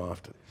sick more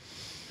often.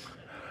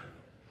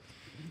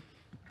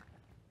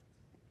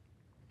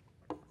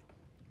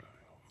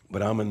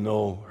 But I'm in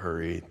no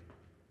hurry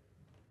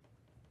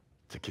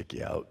to kick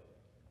you out.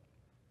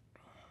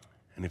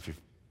 And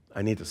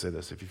I need to say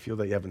this, if you feel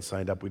that you haven't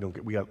signed up,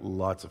 we got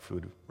lots of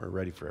food. We're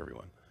ready for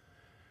everyone.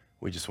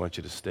 We just want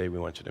you to stay. We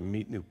want you to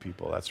meet new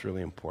people. That's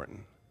really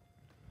important.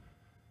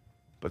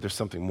 But there's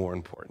something more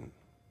important.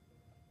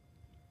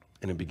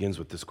 And it begins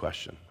with this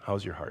question: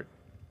 how's your heart?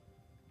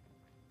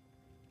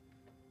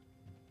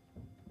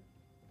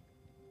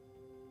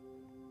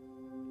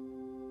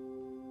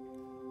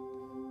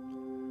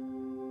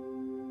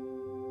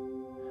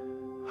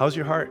 How's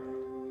your heart?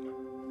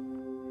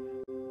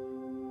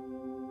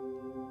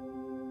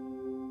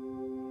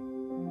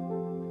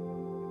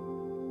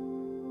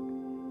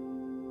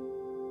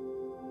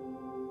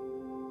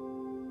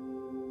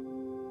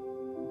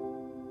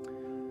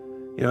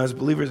 You know, as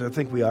believers, I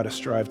think we ought to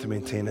strive to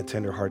maintain a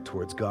tender heart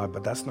towards God,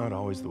 but that's not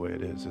always the way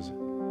it is it?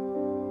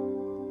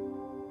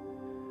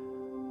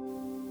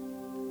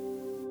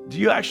 Do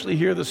you actually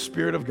hear the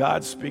Spirit of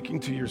God speaking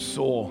to your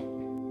soul?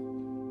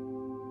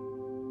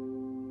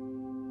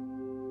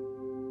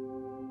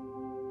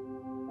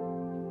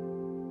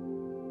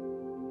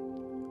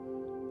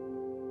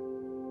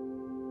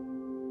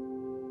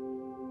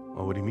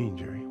 Well, what do you mean,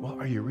 Jerry? Well,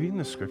 are you reading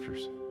the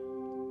scriptures?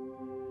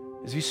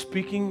 Is he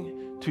speaking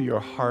to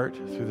your heart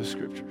through the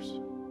scriptures?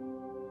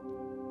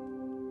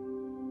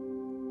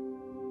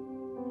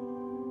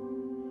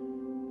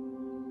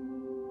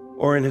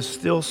 Or in his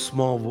still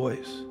small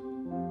voice?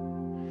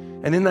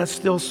 And in that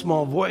still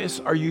small voice,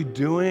 are you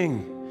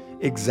doing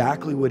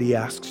exactly what he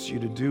asks you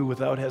to do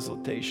without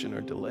hesitation or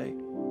delay?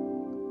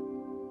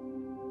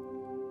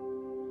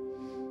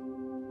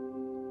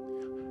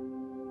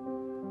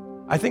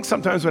 I think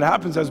sometimes what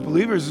happens as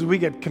believers is we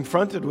get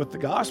confronted with the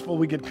gospel,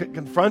 we get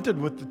confronted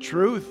with the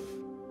truth.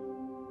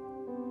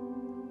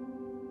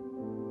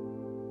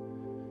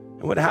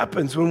 And what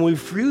happens when we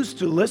refuse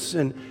to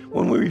listen,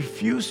 when we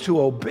refuse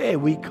to obey,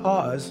 we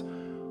cause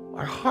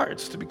our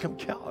hearts to become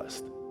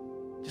calloused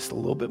just a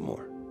little bit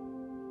more.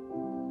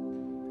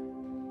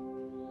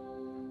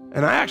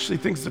 And I actually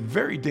think it's a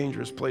very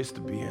dangerous place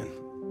to be in.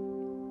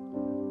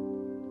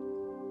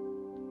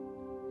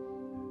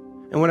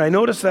 And when I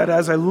notice that,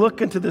 as I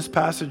look into this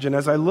passage and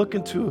as I look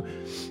into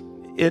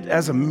it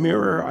as a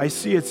mirror, I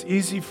see it's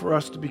easy for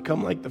us to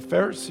become like the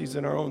Pharisees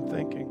in our own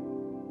thinking.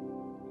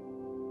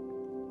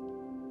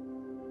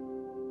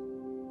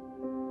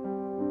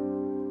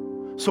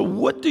 So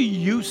what do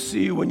you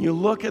see when you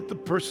look at the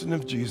person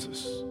of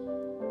Jesus?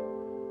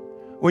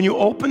 When you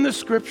open the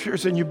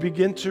scriptures and you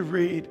begin to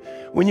read,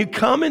 when you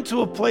come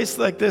into a place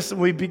like this and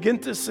we begin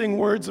to sing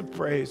words of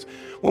praise,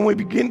 when we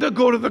begin to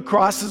go to the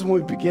crosses, when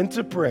we begin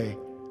to pray,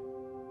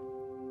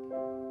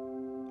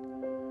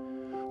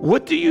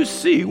 what do you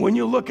see when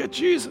you look at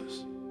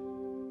Jesus?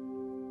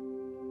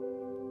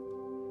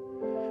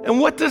 And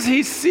what does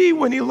he see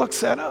when he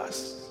looks at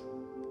us?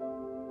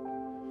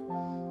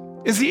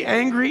 Is he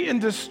angry and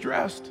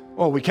distressed?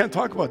 Well, we can't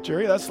talk about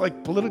Jerry. That's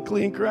like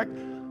politically incorrect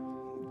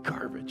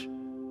garbage.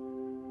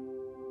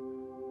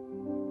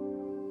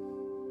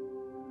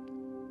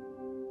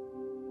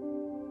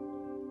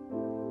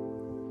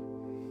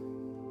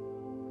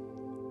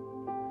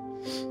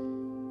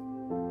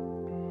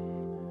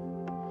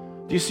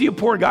 Do you see a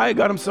poor guy who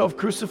got himself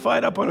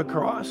crucified up on a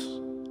cross?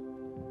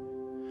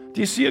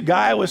 Do you see a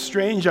guy with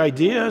strange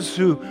ideas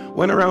who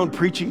went around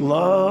preaching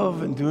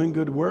love and doing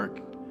good work,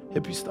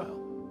 hippie style?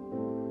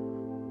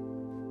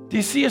 Do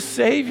you see a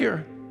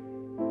Savior?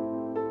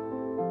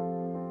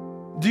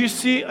 Do you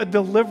see a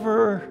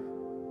deliverer?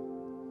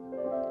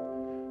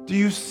 Do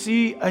you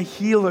see a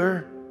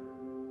healer?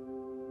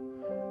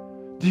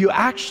 Do you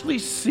actually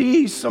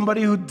see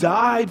somebody who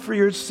died for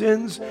your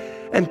sins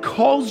and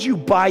calls you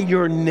by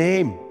your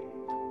name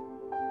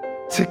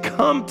to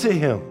come to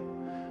him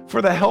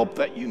for the help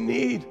that you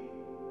need?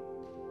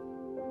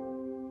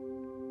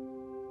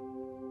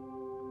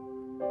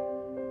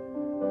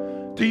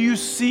 Do you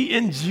see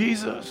in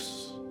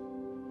Jesus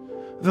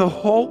the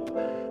hope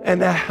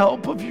and the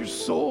help of your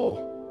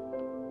soul?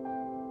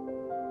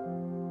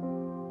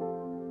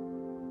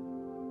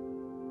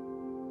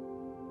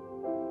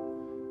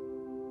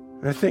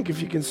 And I think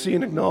if you can see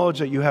and acknowledge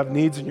that you have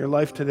needs in your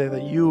life today,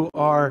 that you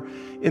are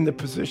in the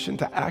position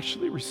to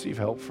actually receive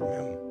help from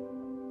him.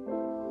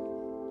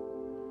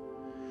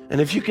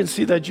 And if you can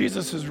see that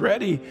Jesus is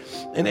ready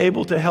and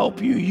able to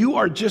help you, you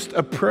are just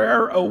a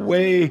prayer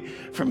away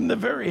from the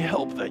very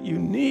help that you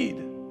need.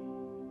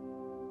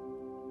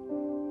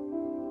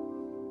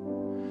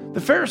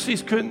 The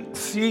Pharisees couldn't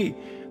see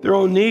their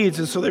own needs,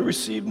 and so they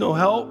received no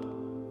help.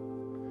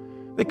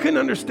 They couldn't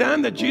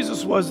understand that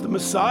Jesus was the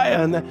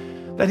Messiah and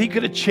that he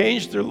could have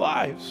changed their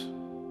lives.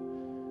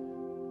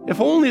 If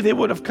only they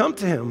would have come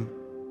to him.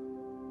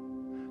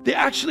 They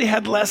actually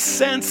had less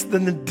sense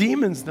than the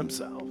demons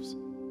themselves.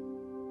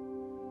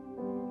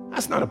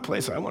 That's not a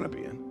place I want to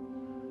be in.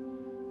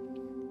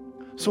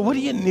 So what do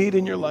you need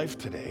in your life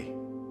today?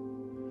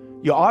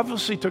 You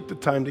obviously took the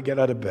time to get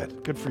out of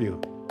bed. Good for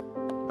you.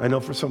 I know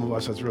for some of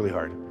us that's really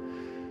hard.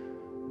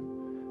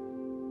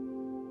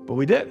 But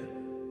we did.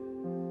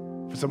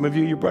 For some of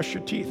you, you brushed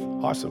your teeth.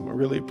 Awesome. I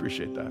really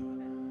appreciate that.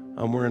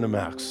 I'm wearing a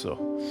mask, so.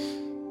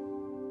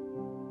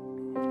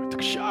 I took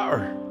a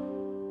shower.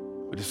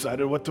 We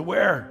decided what to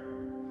wear.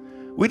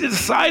 We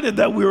decided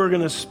that we were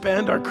going to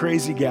spend our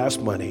crazy gas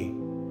money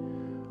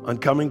on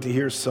coming to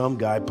hear some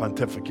guy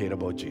pontificate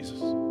about Jesus.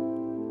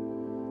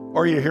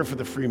 Or you're here for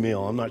the free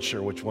meal. I'm not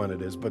sure which one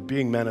it is, but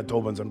being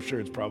Manitobans, I'm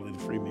sure it's probably the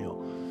free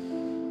meal.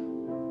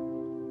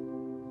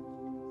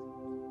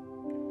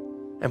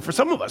 And for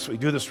some of us, we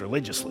do this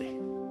religiously.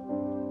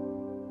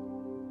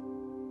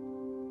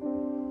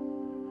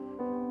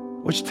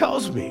 Which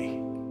tells me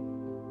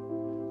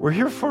we're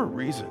here for a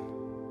reason.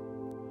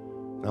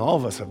 Now, all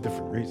of us have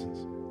different reasons.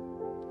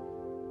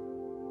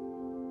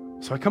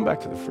 So I come back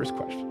to the first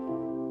question.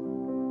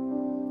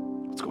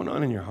 What's going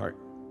on in your heart?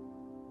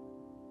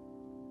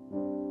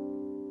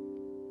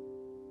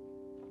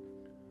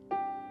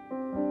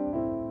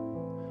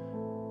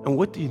 And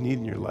what do you need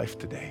in your life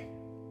today?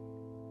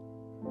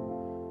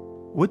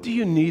 What do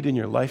you need in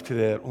your life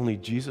today that only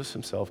Jesus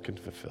himself can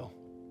fulfill?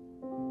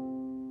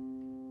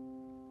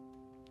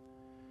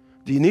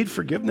 Do you need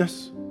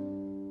forgiveness?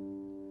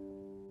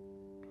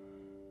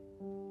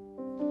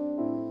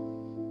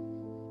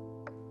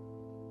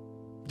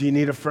 Do you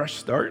need a fresh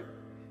start?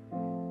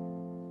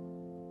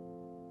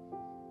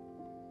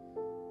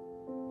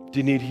 Do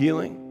you need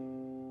healing?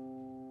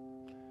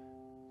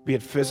 Be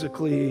it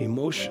physically,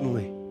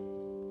 emotionally?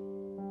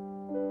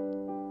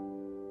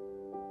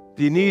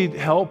 Do you need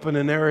help in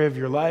an area of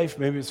your life?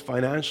 Maybe it's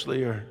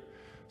financially or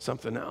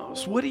something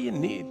else. What do you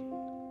need?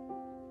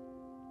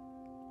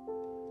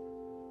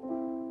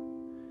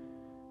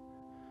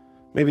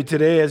 Maybe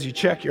today as you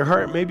check your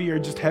heart, maybe you're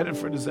just headed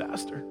for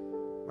disaster.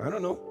 I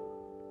don't know.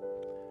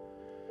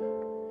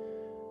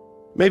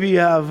 Maybe you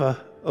have a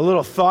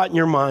little thought in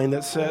your mind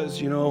that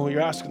says,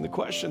 you're asking the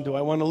question, do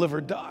I want to live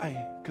or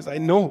die? Because I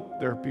know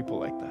there are people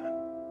like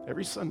that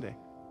every Sunday.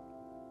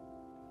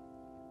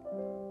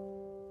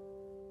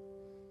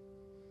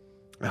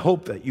 I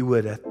hope that you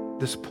would at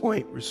this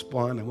point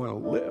respond, I want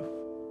to live.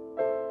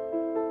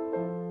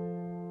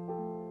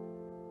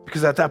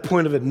 Because at that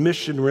point of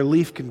admission,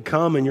 relief can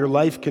come and your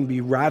life can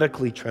be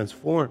radically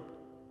transformed.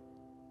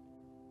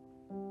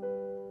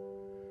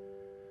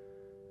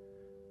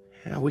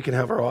 Yeah, we can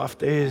have our off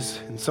days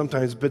and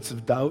sometimes bits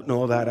of doubt and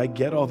all that. I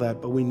get all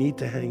that, but we need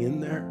to hang in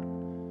there.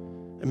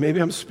 And maybe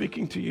I'm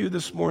speaking to you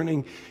this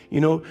morning.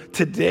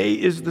 Today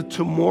is the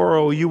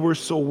tomorrow you were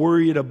so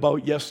worried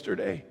about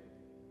yesterday.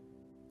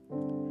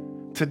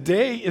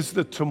 Today is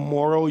the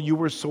tomorrow you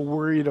were so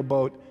worried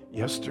about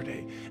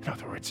yesterday. In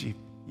other words, you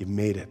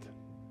made it.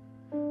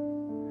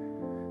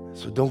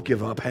 So don't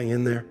give up, hang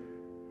in there.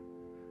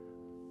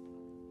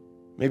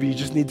 Maybe you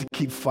just need to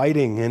keep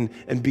fighting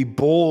and be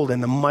bold,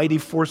 and the mighty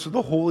force of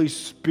the Holy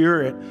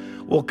Spirit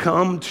will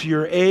come to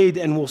your aid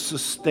and will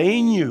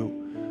sustain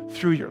you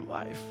through your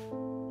life.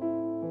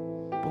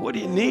 But what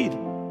do you need?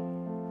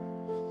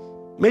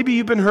 Maybe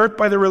you've been hurt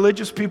by the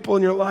religious people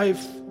in your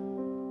life.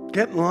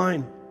 Get in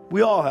line.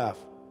 We all have.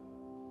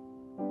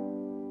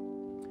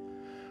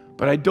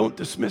 But I don't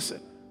dismiss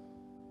it.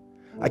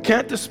 I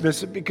can't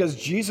dismiss it because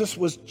Jesus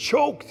was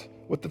choked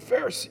with the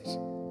Pharisees.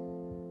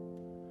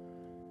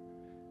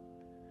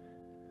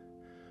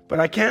 But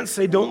I can't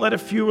say don't let a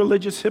few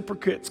religious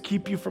hypocrites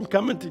keep you from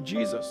coming to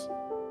Jesus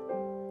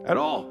at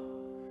all.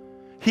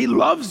 He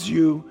loves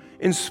you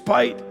in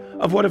spite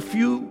of what a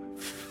few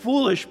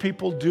foolish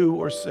people do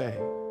or say.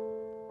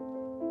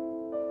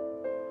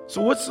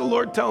 So what's the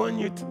Lord telling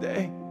you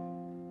today?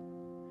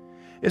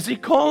 Is he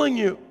calling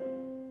you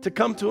to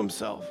come to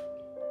himself?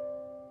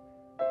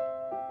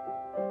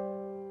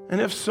 And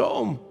if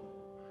so,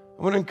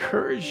 I want to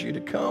encourage you to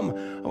come.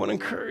 I want to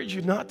encourage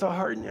you not to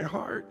harden your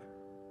heart.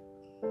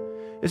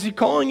 Is he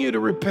calling you to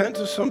repent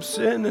of some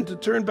sin and to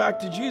turn back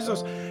to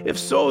Jesus? If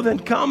so, then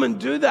come and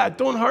do that.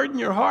 Don't harden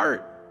your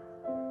heart.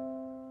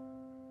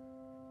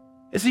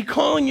 Is he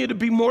calling you to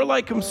be more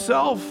like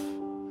himself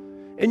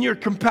in your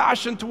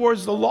compassion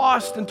towards the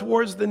lost and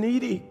towards the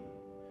needy?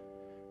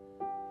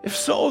 If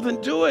so, then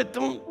do it.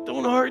 Don't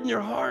harden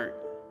your heart.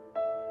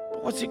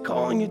 But what's he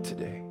calling you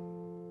today?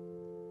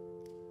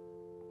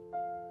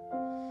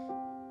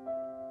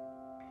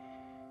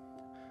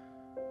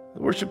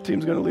 The worship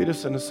team's going to lead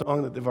us in a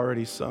song that they've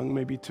already sung,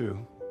 maybe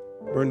two.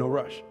 Burn No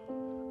Rush.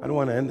 I don't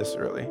want to end this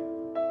early.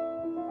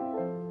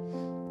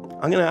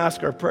 I'm going to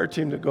ask our prayer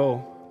team to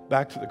go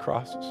back to the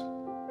crosses.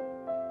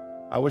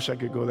 I wish I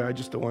could go there. I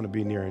just don't want to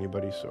be near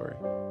anybody, sorry.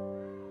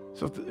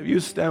 So if you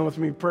stand with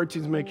me, prayer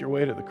teams, make your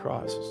way to the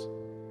crosses.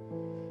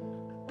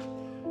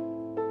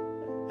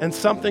 And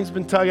something's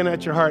been tugging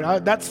at your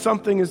heart. That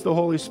something is the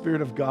Holy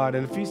Spirit of God.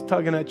 And if he's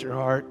tugging at your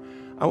heart,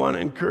 I want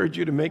to encourage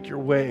you to make your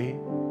way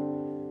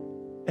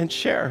and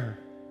share.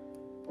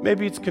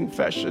 Maybe it's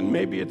confession,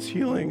 maybe it's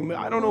healing.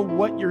 I don't know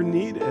what your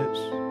need is.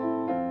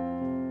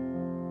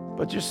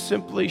 But just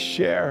simply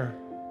share.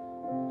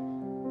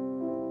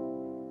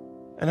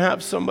 And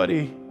have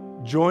somebody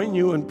join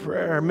you in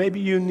prayer.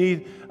 Maybe you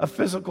need a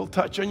physical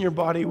touch on your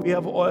body. We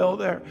have oil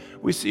there.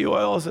 We see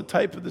oil as a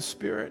type of the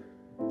Spirit.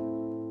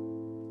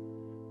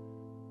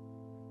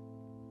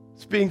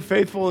 It's being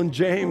faithful in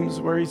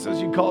James where he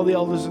says you call the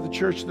elders of the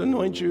church to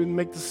anoint you and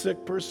make the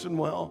sick person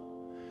well.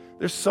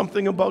 There's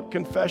something about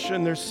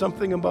confession. There's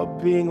something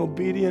about being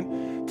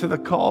obedient to the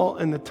call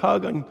and the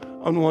tug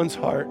on one's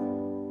heart.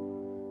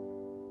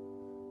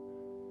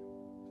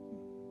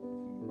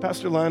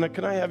 Pastor Lana,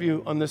 can I have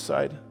you on this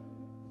side,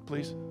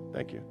 please?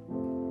 Thank you.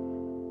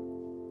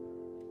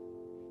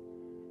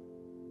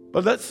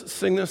 But let's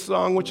sing this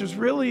song, which is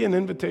really an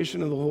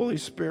invitation of the Holy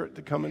Spirit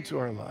to come into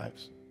our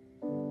lives.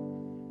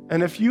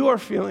 And if you are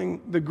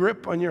feeling the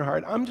grip on your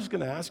heart, I'm just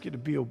going to ask you to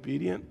be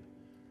obedient.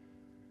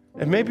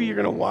 And maybe you're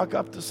going to walk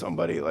up to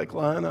somebody like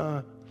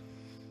Lana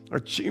or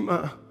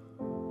Chima,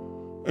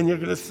 and you're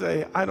going to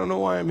say, I don't know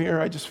why I'm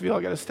here. I just feel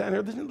I got to stand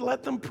here. Then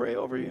let them pray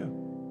over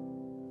you.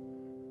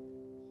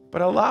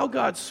 But allow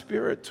God's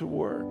Spirit to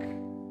work.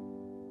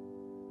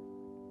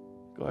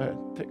 Go ahead,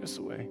 take us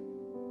away.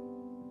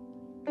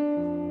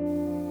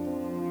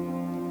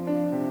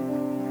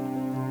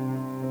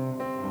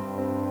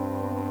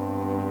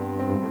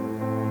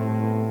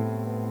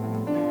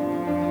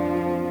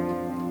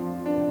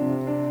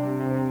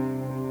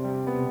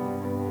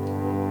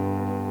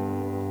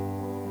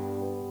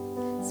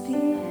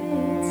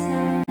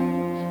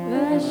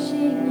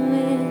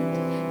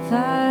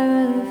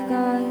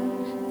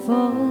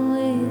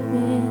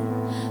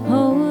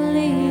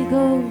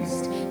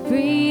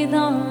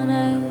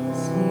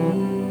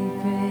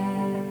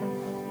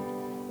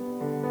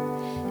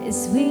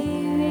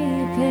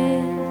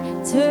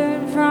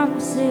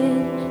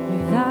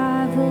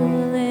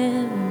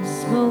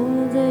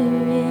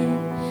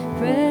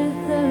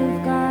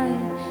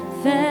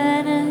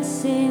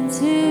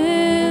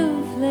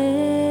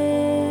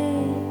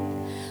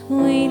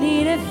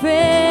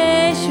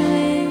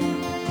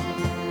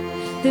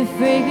 The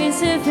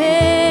fragrance of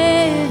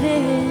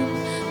heaven,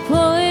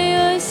 pour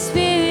your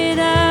Spirit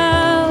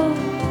out,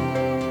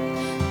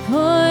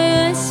 pour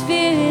your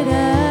Spirit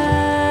out.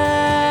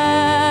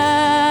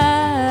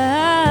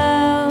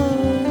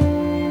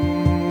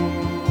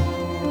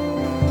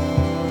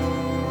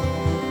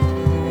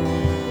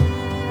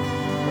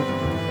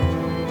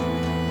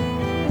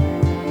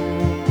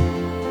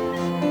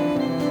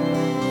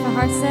 For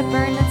hearts that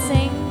burn, let's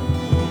sing.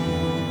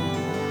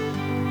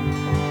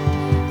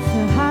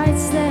 For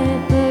hearts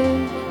that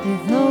burn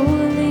with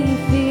holy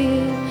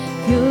fear,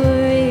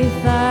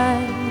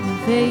 purified in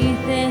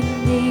faith and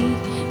need,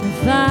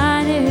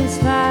 refiner's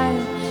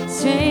fire,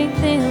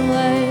 strength and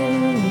what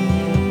we need.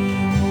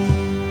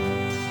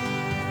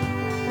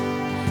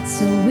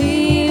 So we,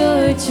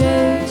 your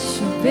church,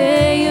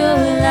 obey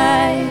your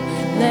light,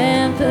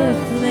 lamp of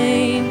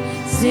flame,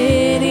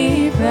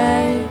 city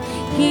bright,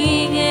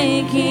 King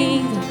and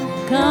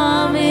kingdom,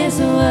 come is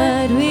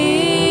what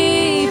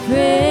we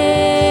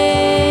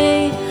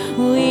pray.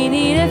 We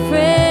need a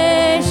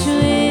fresh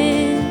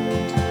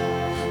wind,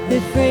 the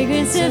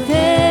fragrance of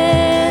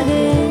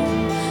heaven.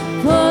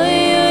 Pour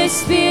your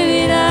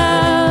Spirit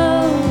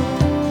out,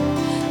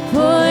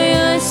 pour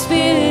your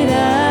Spirit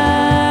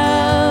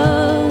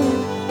out.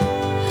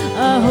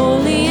 A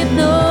holy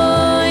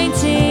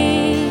anointing,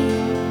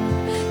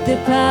 the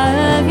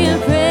power of your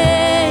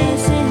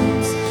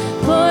presence.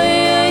 Pour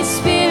your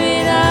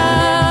Spirit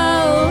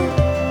out,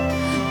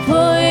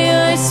 pour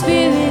your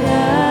Spirit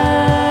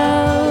out,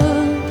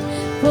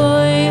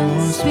 pour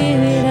your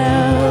Spirit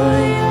out,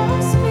 pour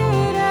your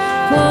Spirit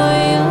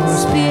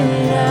out.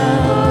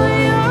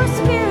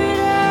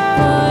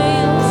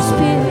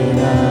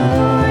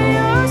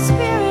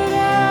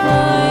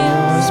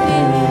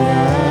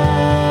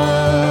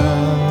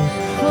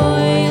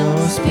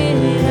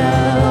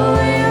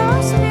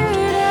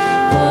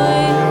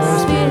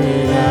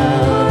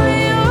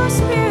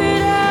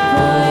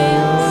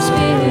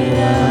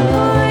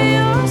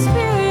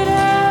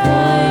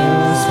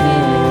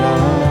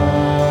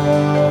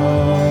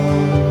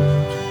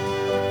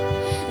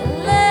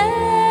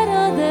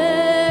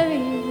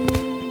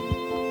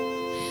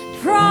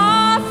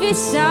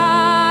 prophesy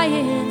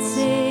and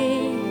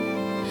sing.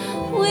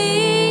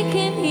 We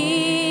can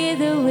hear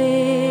the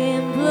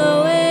wind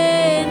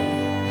blowing,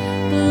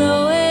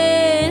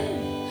 blowing,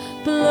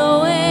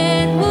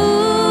 blowing,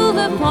 move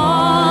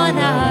upon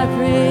our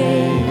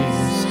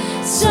praise.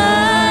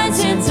 Sons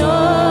and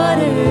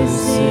daughters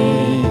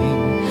sing.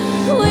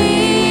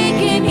 We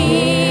can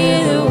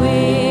hear the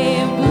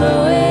wind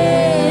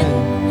blowing,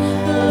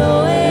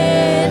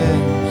 blowing,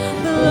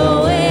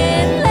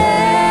 blowing.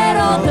 Let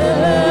all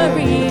the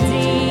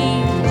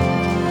redeemed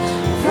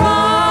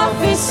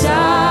prophesy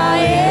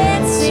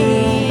and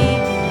sing.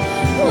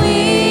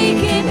 We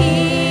can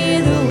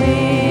hear the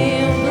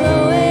wind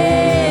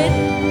blowing,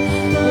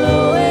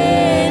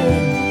 blowing,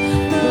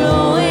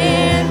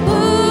 blowing,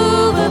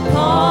 move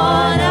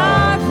upon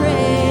our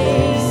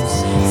praise.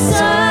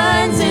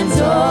 Sons and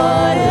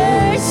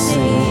daughters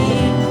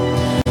sing.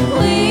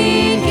 We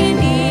can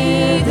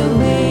hear the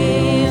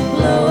wind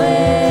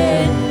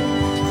blowing,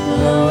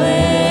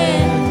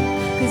 blowing,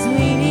 'cause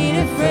we need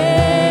a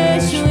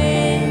fresh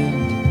wind,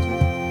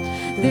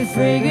 the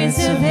fragrance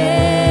of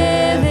heaven.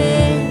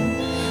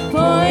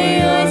 Pour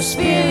your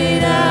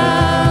spirit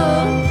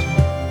out,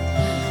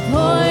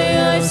 pour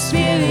your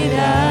spirit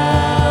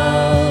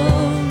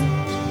out,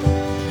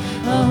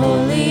 a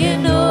holy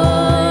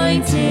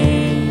anointing,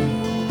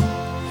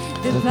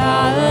 the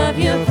power of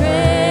your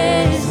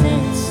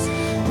presence.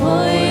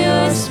 Pour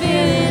your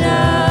spirit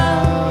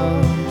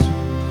out,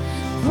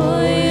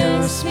 pour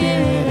your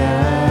spirit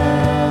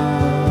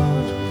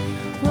out,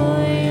 pour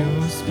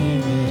your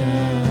spirit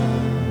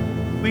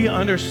out. We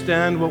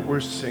understand what we're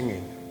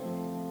singing.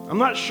 I'm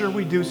not sure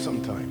we do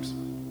sometimes.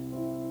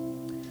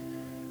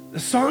 The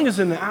song is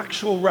an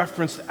actual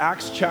reference to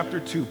Acts chapter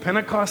 2.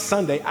 Pentecost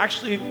Sunday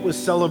actually was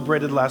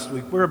celebrated last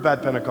week. We're a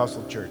bad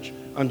Pentecostal church,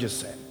 I'm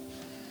just saying.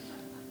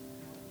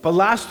 But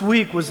last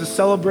week was the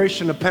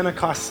celebration of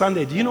Pentecost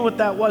Sunday. Do you know what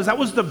that was? That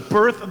was the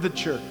birth of the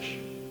church.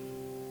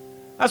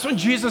 That's when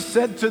Jesus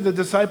said to the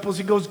disciples,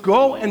 he goes,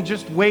 go and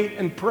just wait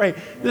and pray.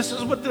 This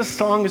is what this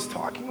song is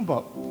talking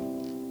about.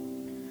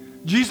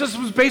 Jesus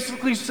was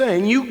basically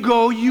saying, you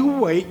go, you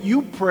wait,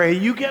 you pray,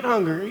 you get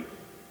hungry,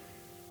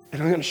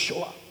 and I'm going to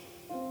show up.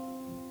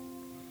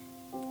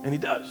 And he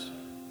does.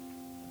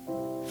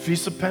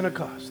 Feast of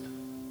Pentecost.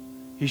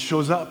 He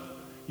shows up.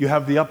 You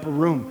have the upper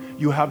room.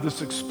 You have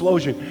this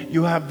explosion.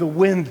 You have the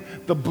wind,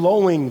 the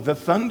blowing, the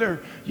thunder.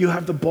 You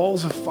have the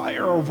balls of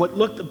fire, or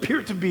what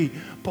appeared to be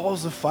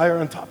balls of fire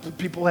on top of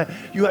people's head.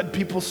 You had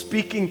people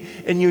speaking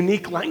in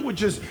unique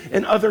languages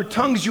and other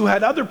tongues. You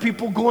had other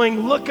people going,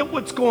 look at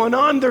what's going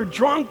on. They're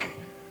drunk.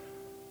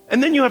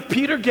 And then you have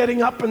Peter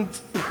getting up and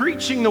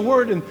preaching the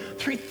word, and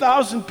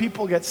 3,000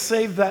 people get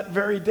saved that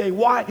very day.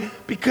 Why?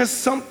 Because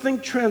something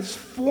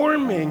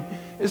transforming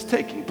is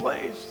taking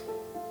place.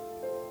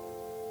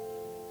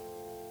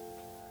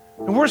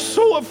 And we're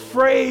so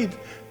afraid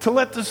to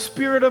let the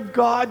Spirit of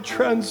God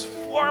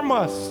transform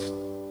us.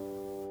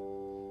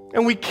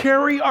 And we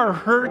carry our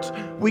hurt,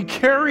 we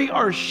carry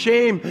our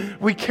shame,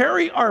 we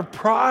carry our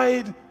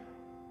pride.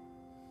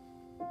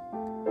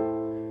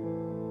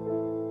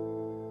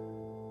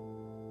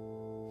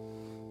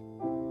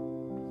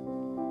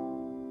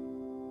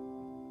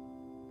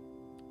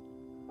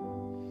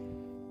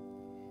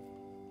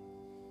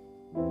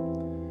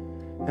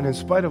 And in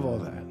spite of all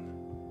that,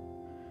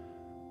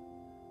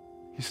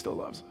 he still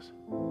loves us.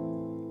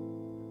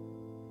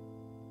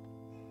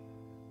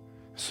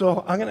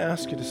 So I'm going to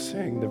ask you to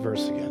sing the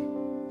verse again.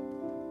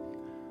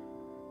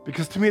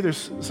 Because to me,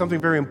 there's something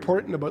very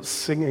important about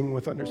singing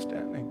with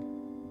understanding.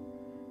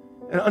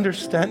 And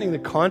understanding the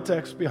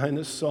context behind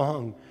this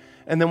song.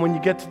 And then when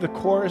you get to the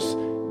chorus,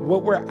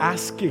 what we're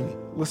asking,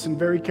 listen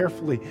very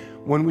carefully,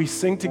 when we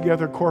sing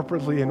together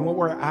corporately, and what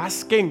we're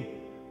asking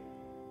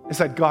is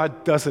that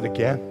God does it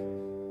again.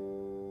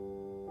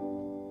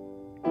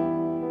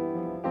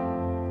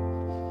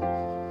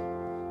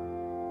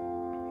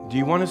 Do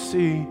you want to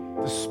see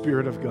the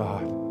Spirit of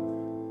God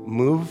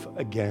move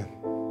again?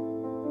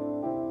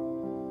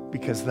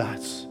 Because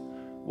that's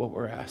what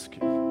we're asking.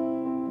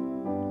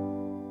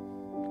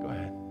 Go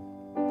ahead.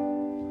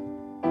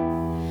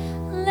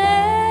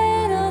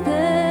 Let all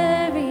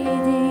the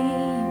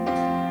redeemed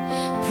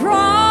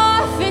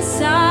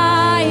prophesy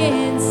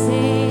and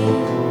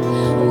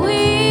sing.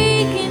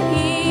 We can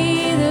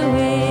hear the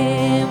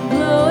wind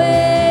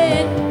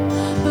blowing,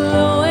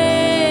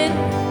 blowing,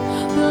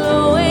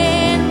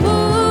 blowing.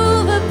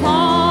 Move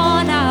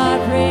upon our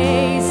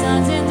praise,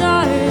 sons and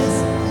daughters.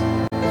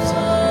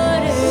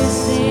 Daughters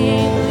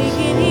sing. We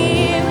can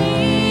hear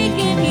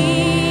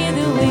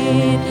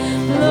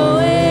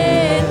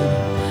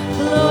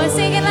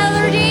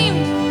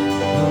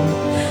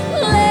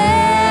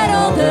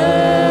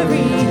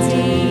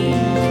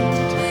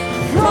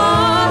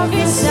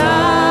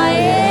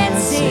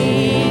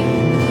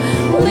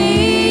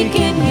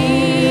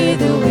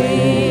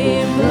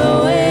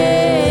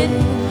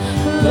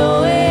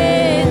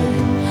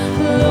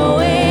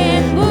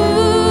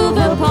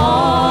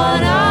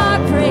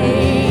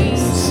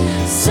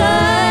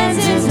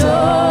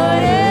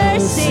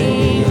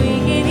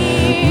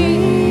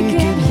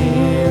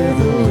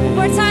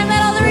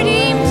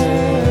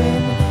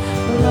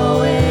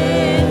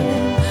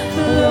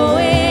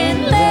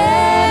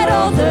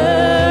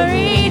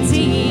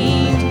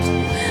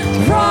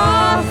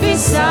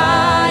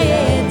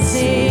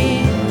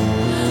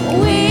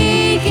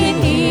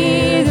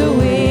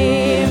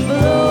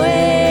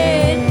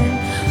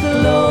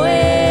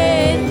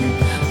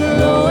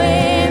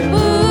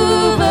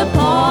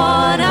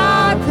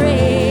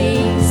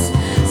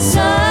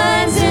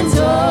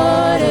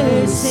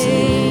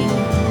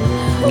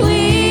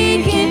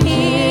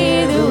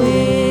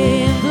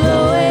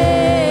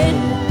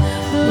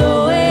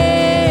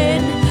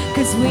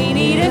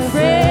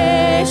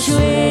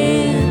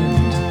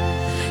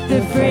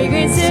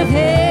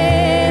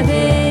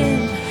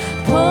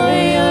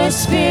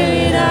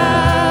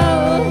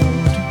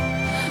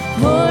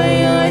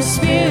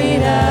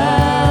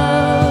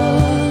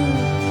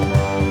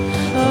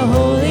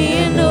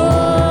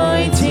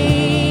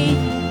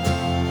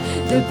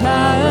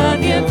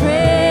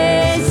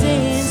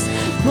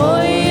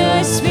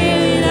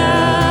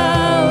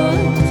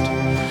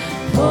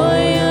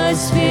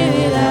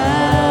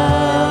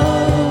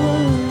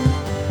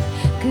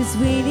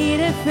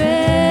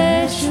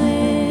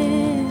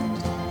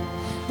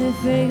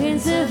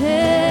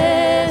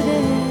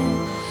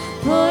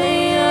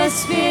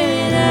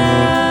Spirit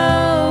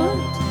out.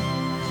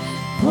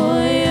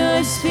 Pour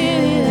your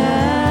Spirit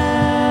out.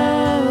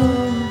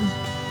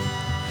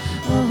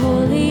 A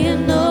holy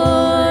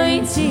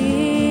anointing,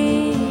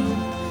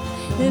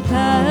 the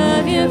power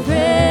of your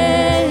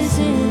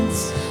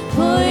presence.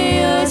 Pour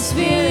your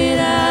Spirit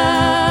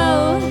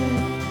out.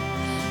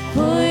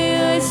 Pour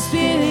your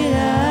Spirit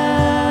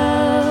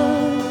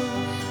out.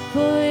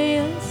 Pour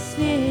your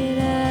Spirit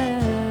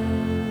out.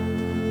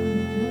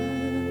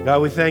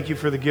 God, we thank you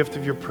for the gift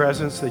of your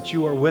presence, that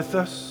you are with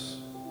us,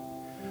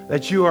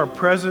 that you are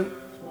present,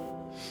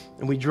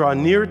 and we draw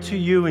near to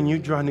you and you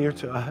draw near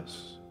to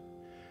us.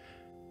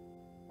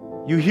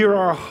 You hear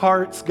our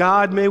hearts.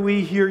 God, may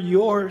we hear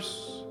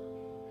yours.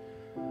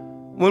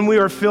 When we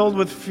are filled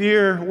with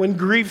fear, when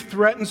grief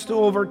threatens to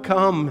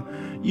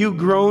overcome, you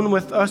groan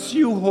with us,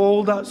 you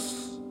hold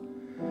us.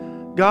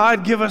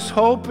 God, give us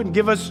hope and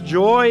give us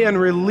joy and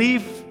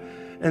relief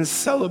and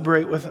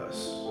celebrate with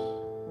us.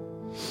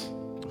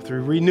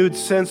 Through a renewed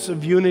sense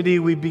of unity,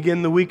 we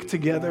begin the week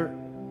together.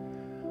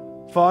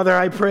 Father,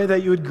 I pray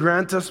that you would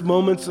grant us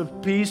moments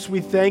of peace. We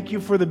thank you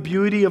for the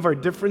beauty of our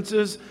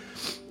differences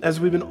as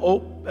we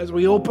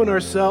open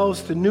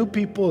ourselves to new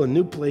people and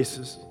new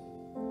places.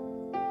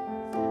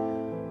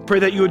 Pray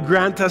that you would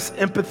grant us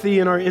empathy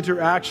in our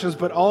interactions,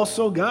 but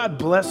also, God,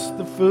 bless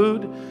the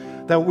food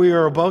that we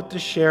are about to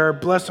share.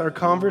 Bless our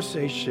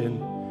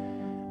conversation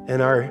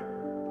and our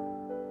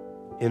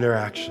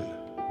interaction.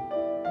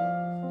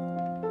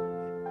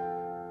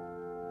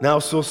 Now,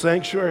 Soul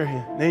Sanctuary,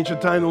 in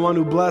ancient time, the one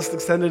who blessed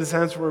extended his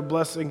hands for a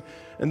blessing,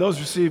 and those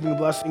receiving the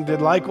blessing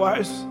did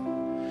likewise.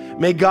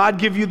 May God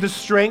give you the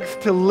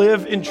strength to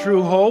live in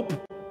true hope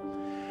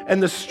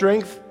and the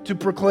strength to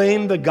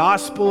proclaim the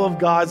gospel of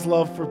God's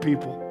love for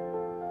people.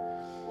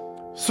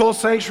 Soul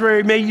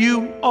Sanctuary, may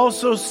you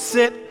also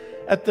sit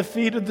at the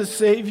feet of the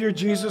Savior,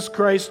 Jesus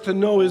Christ, to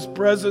know his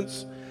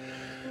presence,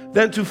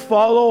 then to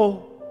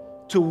follow,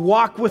 to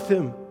walk with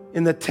him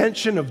in the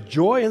tension of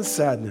joy and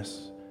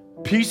sadness,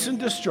 peace and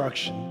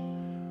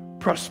destruction,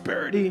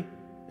 prosperity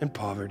and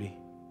poverty.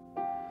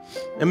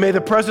 And may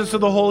the presence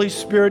of the Holy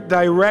Spirit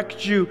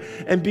direct you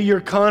and be your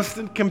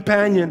constant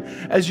companion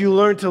as you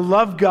learn to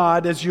love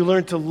God, as you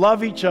learn to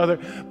love each other,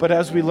 but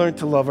as we learn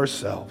to love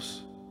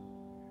ourselves.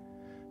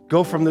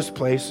 Go from this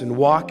place and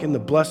walk in the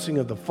blessing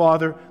of the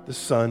Father, the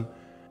Son,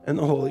 and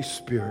the Holy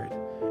Spirit.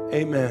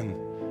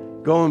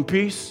 Amen. Go in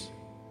peace,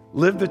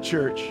 live the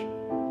church,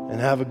 and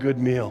have a good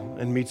meal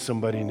and meet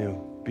somebody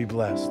new. Be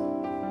blessed.